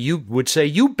Society, you would say,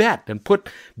 you bet, and put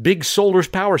big solar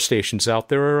power stations out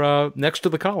there next to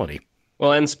the colony.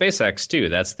 Well, and SpaceX, too.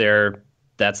 That's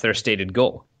their stated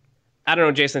goal. I don't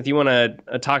know, Jason, if you want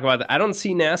to talk about that. I don't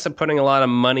see NASA putting a lot of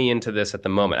money into this at the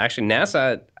moment. Actually,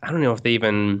 NASA, I don't know if they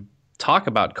even talk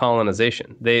about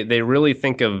colonization. They really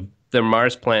think of their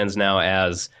Mars plans now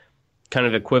as kind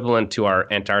of equivalent to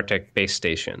our Antarctic base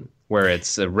station, where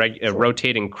it's a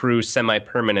rotating crew,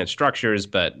 semi-permanent structures,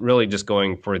 but really just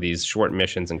going for these short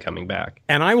missions and coming back.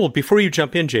 And I will, before you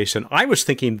jump in, Jason, I was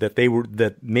thinking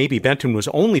that maybe Benton was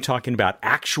only talking about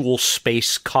actual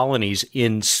space colonies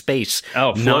in space,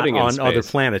 floating not on in space. Other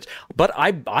planets. But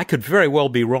I could very well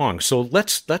be wrong. So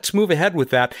let's move ahead with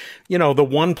that. The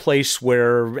one place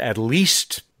where at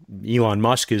least Elon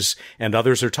Musk and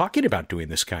others are talking about doing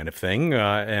this kind of thing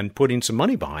and putting some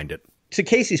money behind it. To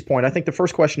Casey's point, I think the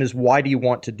first question is, why do you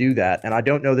want to do that? And I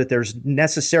don't know that there's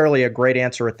necessarily a great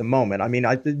answer at the moment. I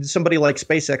mean, somebody like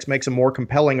SpaceX makes a more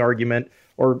compelling argument,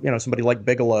 or somebody like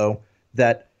Bigelow,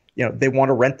 that they want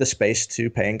to rent the space to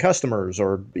paying customers,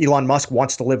 or Elon Musk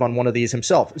wants to live on one of these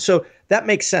himself. So that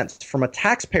makes sense. From a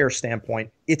taxpayer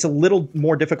standpoint, it's a little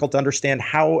more difficult to understand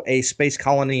how a space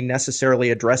colony necessarily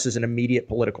addresses an immediate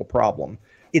political problem.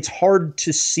 It's hard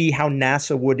to see how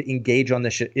NASA would engage on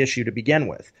this issue to begin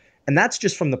with. And that's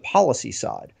just from the policy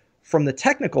side. From the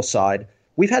technical side,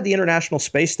 we've had the International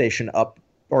Space Station up,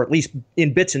 or at least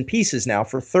in bits and pieces now,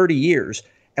 for 30 years.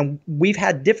 And we've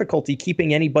had difficulty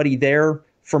keeping anybody there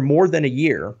for more than a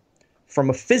year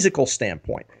from a physical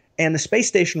standpoint. And the space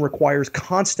station requires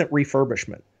constant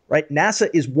refurbishment, right? NASA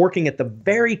is working at the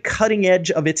very cutting edge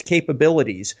of its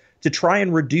capabilities to try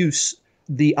and reduce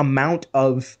the amount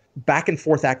of back and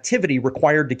forth activity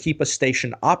required to keep a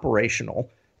station operational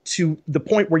to the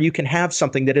point where you can have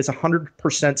something that is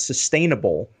 100%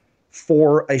 sustainable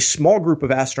for a small group of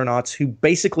astronauts who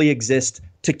basically exist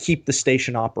to keep the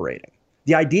station operating.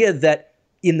 The idea that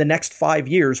in the next 5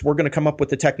 years, we're going to come up with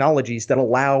the technologies that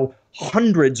allow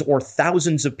hundreds or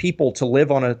thousands of people to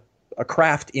live on a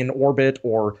craft in orbit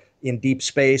or in deep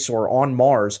space or on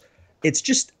Mars,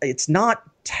 it's not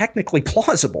technically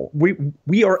plausible.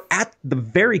 We are at the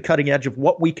very cutting edge of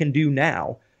what we can do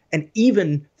now. And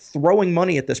even throwing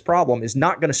money at this problem is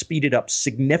not going to speed it up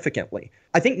significantly.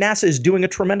 I think NASA is doing a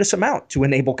tremendous amount to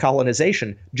enable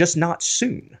colonization, just not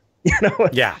soon.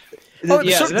 Yeah.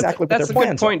 That's a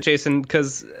good point, Jason,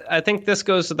 because I think this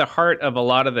goes to the heart of a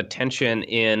lot of the tension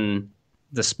in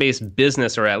the space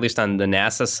business, or at least on the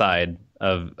NASA side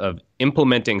of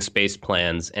implementing space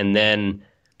plans, and then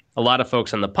a lot of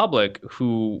folks in the public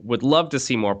who would love to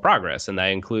see more progress, and I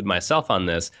include myself on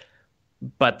this.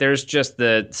 But there's just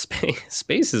the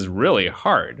space is really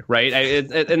hard, right?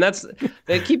 And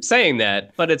they keep saying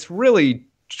that, but it's really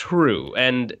true.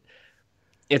 And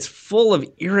it's full of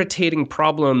irritating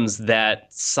problems that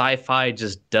sci-fi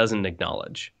just doesn't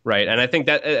acknowledge, right? And I think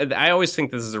that I always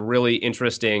think this is a really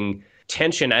interesting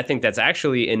tension. I think that's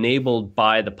actually enabled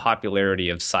by the popularity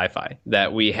of sci-fi,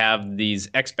 that we have these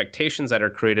expectations that are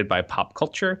created by pop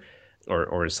culture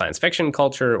or science fiction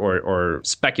culture or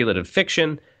speculative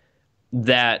fiction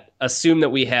that assume that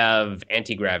we have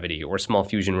anti-gravity or small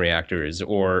fusion reactors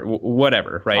or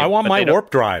whatever, right? I want my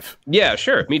warp drive. Yeah,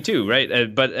 sure. Me too,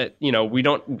 right? But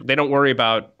they don't worry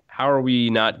about how are we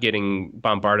not getting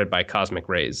bombarded by cosmic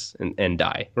rays and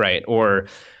die, right? Or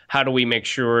how do we make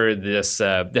sure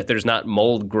that there's not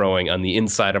mold growing on the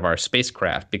inside of our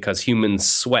spacecraft because humans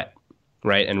sweat,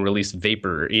 right, and release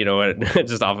vapor,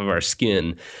 just off of our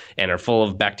skin and are full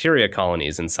of bacteria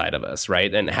colonies inside of us,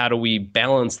 right? And how do we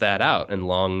balance that out in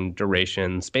long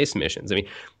duration space missions? I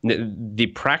mean, the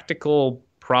practical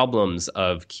problems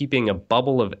of keeping a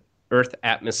bubble of Earth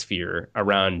atmosphere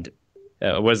around,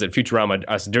 Futurama,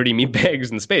 us dirty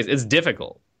meatbags in space, it's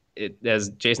difficult. As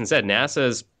Jason said,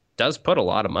 NASA does put a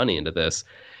lot of money into this.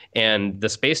 And the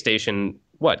space station,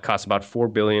 costs about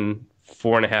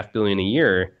 $4.5 billion a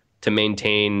year to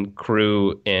maintain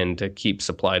crew and to keep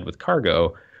supplied with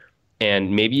cargo.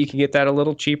 And maybe you can get that a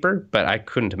little cheaper, but I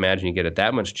couldn't imagine you get it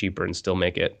that much cheaper and still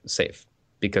make it safe,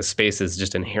 because space is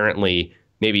just inherently,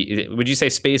 would you say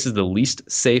space is the least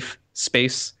safe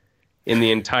space in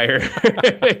the entire,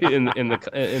 in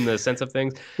the sense of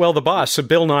things? Well, the boss,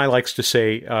 Bill Nye, likes to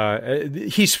say,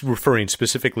 he's referring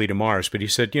specifically to Mars, but he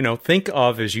said, think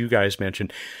of, as you guys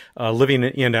mentioned, living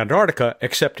in Antarctica,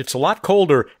 except it's a lot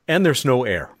colder and there's no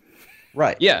air.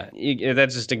 Right. Yeah, that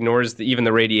just ignores even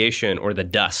the radiation or the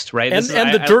dust, right? And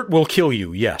the dirt will kill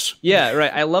you, yes. Yeah,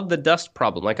 right. I love the dust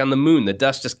problem. Like on the moon, the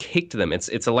dust just caked them. It's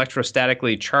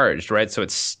electrostatically charged, right? So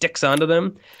it sticks onto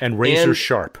them. And razor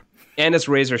sharp. And it's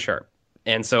razor sharp.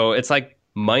 And so it's like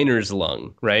miner's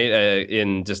lung, right?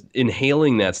 In just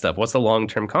inhaling that stuff. What's the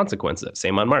long-term consequence of it?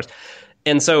 Same on Mars.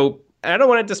 And so I don't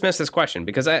want to dismiss this question,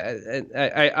 because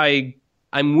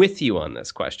I'm with you on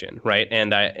this question, right?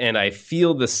 And I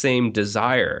feel the same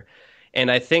desire. And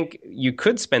I think you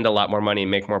could spend a lot more money and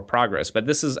make more progress. But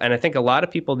and I think a lot of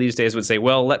people these days would say,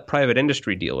 well, let private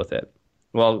industry deal with it.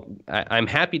 Well, I'm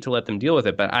happy to let them deal with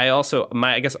it. But I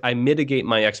guess I mitigate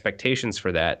my expectations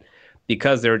for that,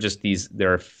 because there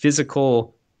are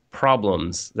physical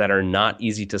problems that are not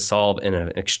easy to solve in an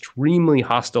extremely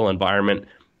hostile environment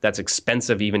that's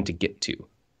expensive even to get to.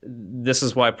 This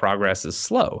is why progress is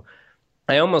slow.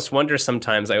 I almost wonder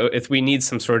sometimes if we need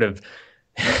some sort of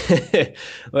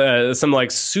some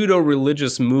like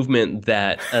pseudo-religious movement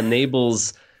that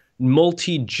enables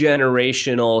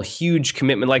multi-generational huge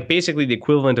commitment, like basically the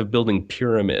equivalent of building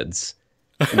pyramids.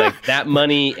 Like that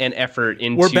money and effort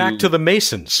into... We're back to the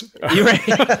Masons. You're right.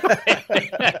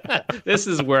 This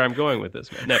is where I'm going with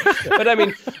this, man. No. But I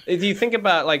mean, if you think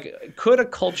about, like, could a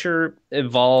culture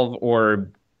evolve, or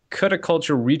could a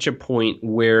culture reach a point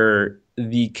where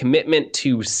the commitment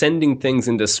to sending things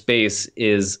into space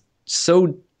is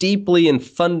so deeply and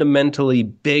fundamentally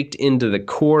baked into the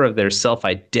core of their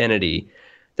self-identity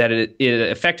that it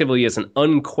effectively is an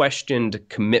unquestioned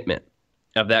commitment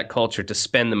of that culture to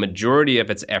spend the majority of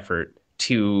its effort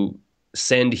to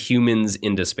send humans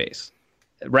into space?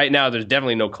 Right now, there's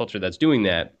definitely no culture that's doing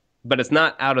that, but it's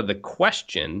not out of the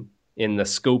question in the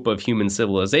scope of human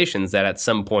civilizations that at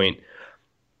some point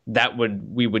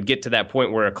we would get to that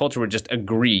point where a culture would just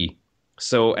agree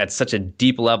so at such a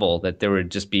deep level that there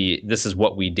would just be, this is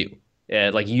what we do.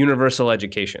 Like universal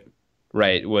education,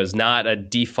 right, was not a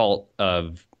default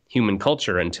of human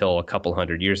culture until a couple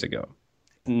hundred years ago.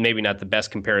 maybe not the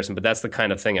best comparison, but that's the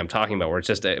kind of thing I'm talking about, where it's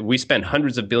just we spend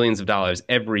hundreds of billions of dollars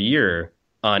every year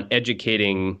on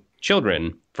educating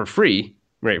children for free,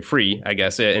 right? Free, I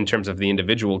guess, in terms of the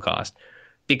individual cost,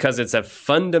 because it's a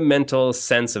fundamental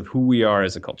sense of who we are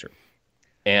as a culture.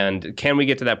 And can we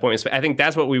get to that point? I think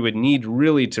that's what we would need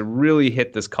really to really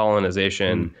hit this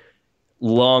colonization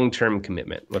long-term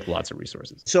commitment with lots of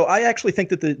resources. So I actually think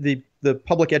that the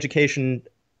public education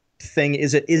thing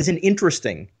is an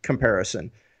interesting comparison,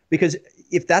 because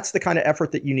if that's the kind of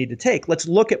effort that you need to take, let's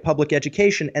look at public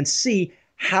education and see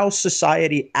how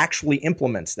society actually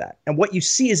implements that. And what you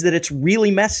see is that it's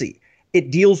really messy. It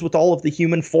deals with all of the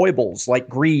human foibles like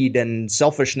greed and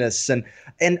selfishness,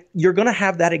 and you're going to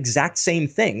have that exact same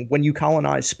thing when you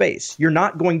colonize space. You're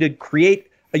not going to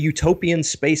create a utopian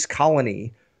space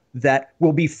colony that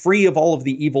will be free of all of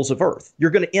the evils of Earth.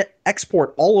 You're going to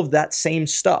export all of that same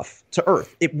stuff to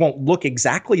Earth. It won't look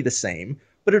exactly the same,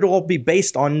 but it'll all be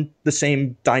based on the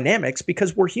same dynamics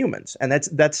because we're humans. And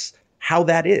that's how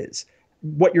that is.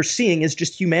 What you're seeing is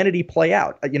just humanity play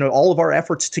out. All of our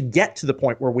efforts to get to the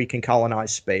point where we can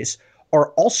colonize space are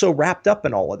also wrapped up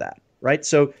in all of that, right?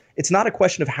 So it's not a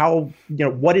question of how,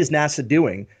 what is NASA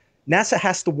doing? NASA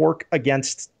has to work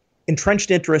against entrenched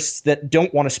interests that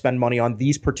don't want to spend money on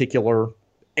these particular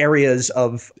areas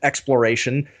of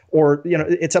exploration, or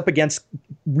it's up against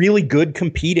really good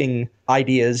competing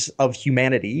ideas of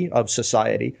humanity, of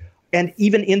society. And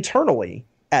even internally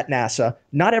at NASA,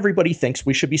 not everybody thinks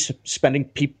we should be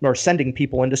sending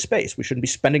people into space. We shouldn't be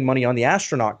spending money on the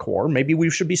astronaut corps. Maybe we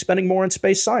should be spending more on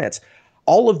space science.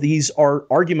 All of these are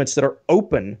arguments that are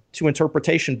open to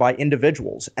interpretation by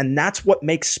individuals, and that's what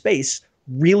makes space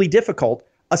really difficult,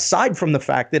 aside from the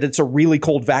fact that it's a really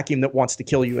cold vacuum that wants to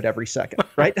kill you at every second,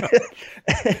 right?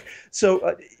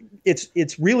 So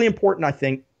it's really important, I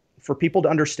think, for people to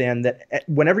understand that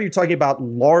whenever you're talking about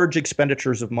large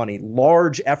expenditures of money,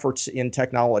 large efforts in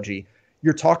technology,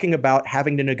 you're talking about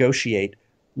having to negotiate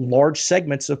large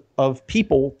segments of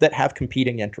people that have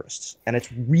competing interests. And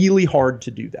it's really hard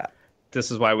to do that. This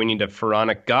is why we need a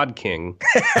pharaonic god king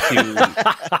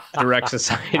to direct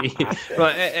society.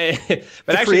 But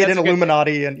actually, create an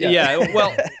Illuminati. And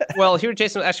well, here,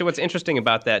 Jason, actually what's interesting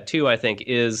about that too, I think,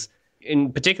 is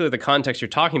in particular the context you're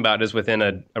talking about is within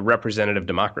a representative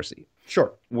democracy.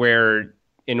 Sure. Where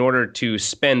in order to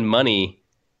spend money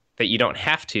that you don't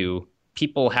have to,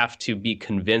 people have to be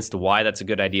convinced why that's a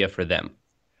good idea for them.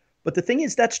 But the thing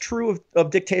is, that's true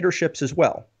of dictatorships as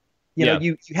well.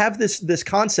 You have this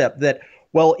concept that,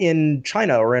 well, in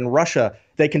China or in Russia,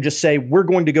 they can just say, we're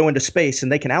going to go into space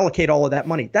and they can allocate all of that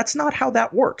money. That's not how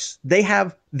that works. They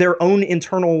have their own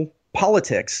internal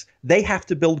politics. They have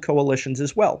to build coalitions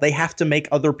as well. They have to make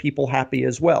other people happy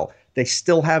as well. They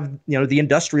still have, the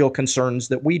industrial concerns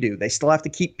that we do. They still have to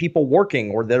keep people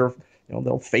working, or they'll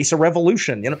face a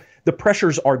revolution. The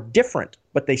pressures are different,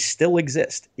 but they still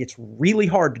exist. It's really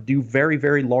hard to do very,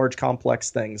 very large,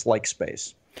 complex things like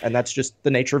space. And that's just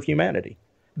the nature of humanity.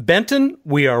 Benton,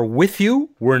 we are with you.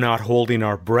 We're not holding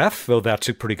our breath, though that's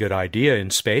a pretty good idea in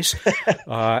space.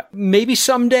 Maybe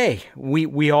someday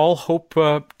we all hope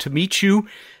to meet you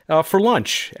for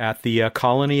lunch at the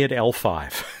colony at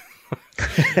L5.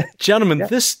 Gentlemen,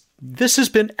 yeah. This has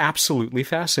been absolutely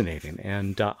fascinating,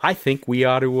 and I think we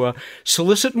ought to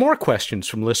solicit more questions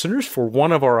from listeners for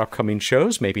one of our upcoming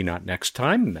shows, maybe not next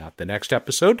time, not the next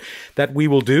episode, that we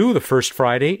will do the first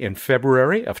Friday in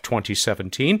February of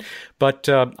 2017. But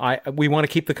we want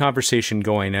to keep the conversation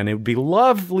going, and it would be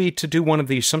lovely to do one of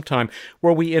these sometime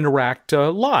where we interact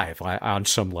live on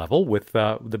some level with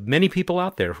the many people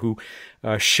out there who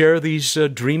share these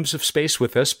dreams of space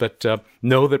with us, but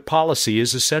know that policy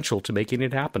is essential to making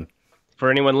it happen. For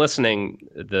anyone listening,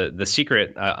 the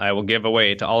secret I will give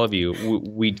away to all of you,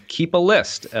 we keep a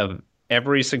list of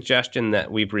every suggestion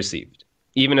that we've received.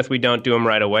 Even if we don't do them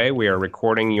right away, we are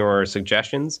recording your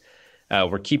suggestions.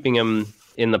 We're keeping them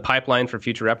in the pipeline for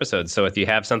future episodes. So if you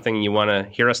have something you want to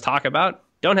hear us talk about,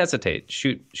 don't hesitate.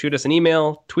 Shoot us an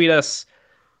email, tweet us,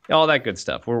 all that good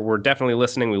stuff. We're definitely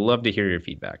listening. We love to hear your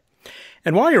feedback.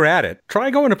 And while you're at it,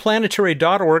 try going to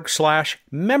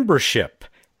planetary.org/membership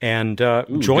and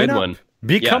join up. One.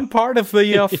 Become part of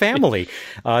the family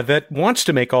that wants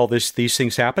to make all these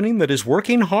things happening, that is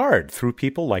working hard through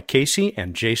people like Casey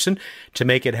and Jason to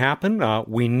make it happen.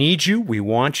 We need you. We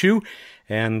want you.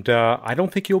 And I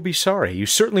don't think you'll be sorry. You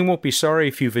certainly won't be sorry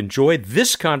if you've enjoyed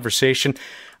this conversation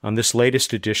on this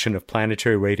latest edition of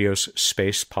Planetary Radio's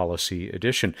Space Policy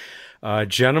Edition.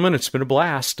 Gentlemen, it's been a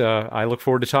blast. I look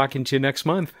forward to talking to you next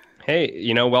month.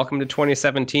 Hey, welcome to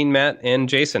 2017, Matt and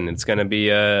Jason. It's going to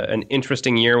be an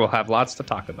interesting year. We'll have lots to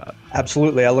talk about.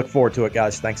 Absolutely. I look forward to it,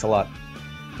 guys. Thanks a lot.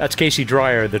 That's Casey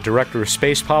Dreyer, the Director of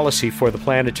Space Policy for the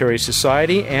Planetary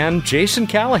Society, and Jason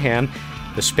Callahan,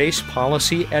 the Space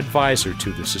Policy Advisor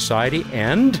to the Society,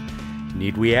 and,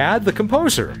 need we add, the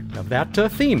composer of that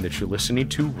theme that you're listening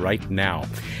to right now.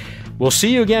 We'll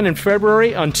see you again in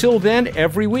February. Until then,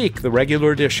 every week, the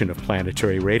regular edition of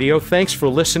Planetary Radio. Thanks for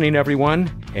listening,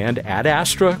 everyone, and Ad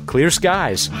Astra, clear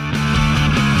skies.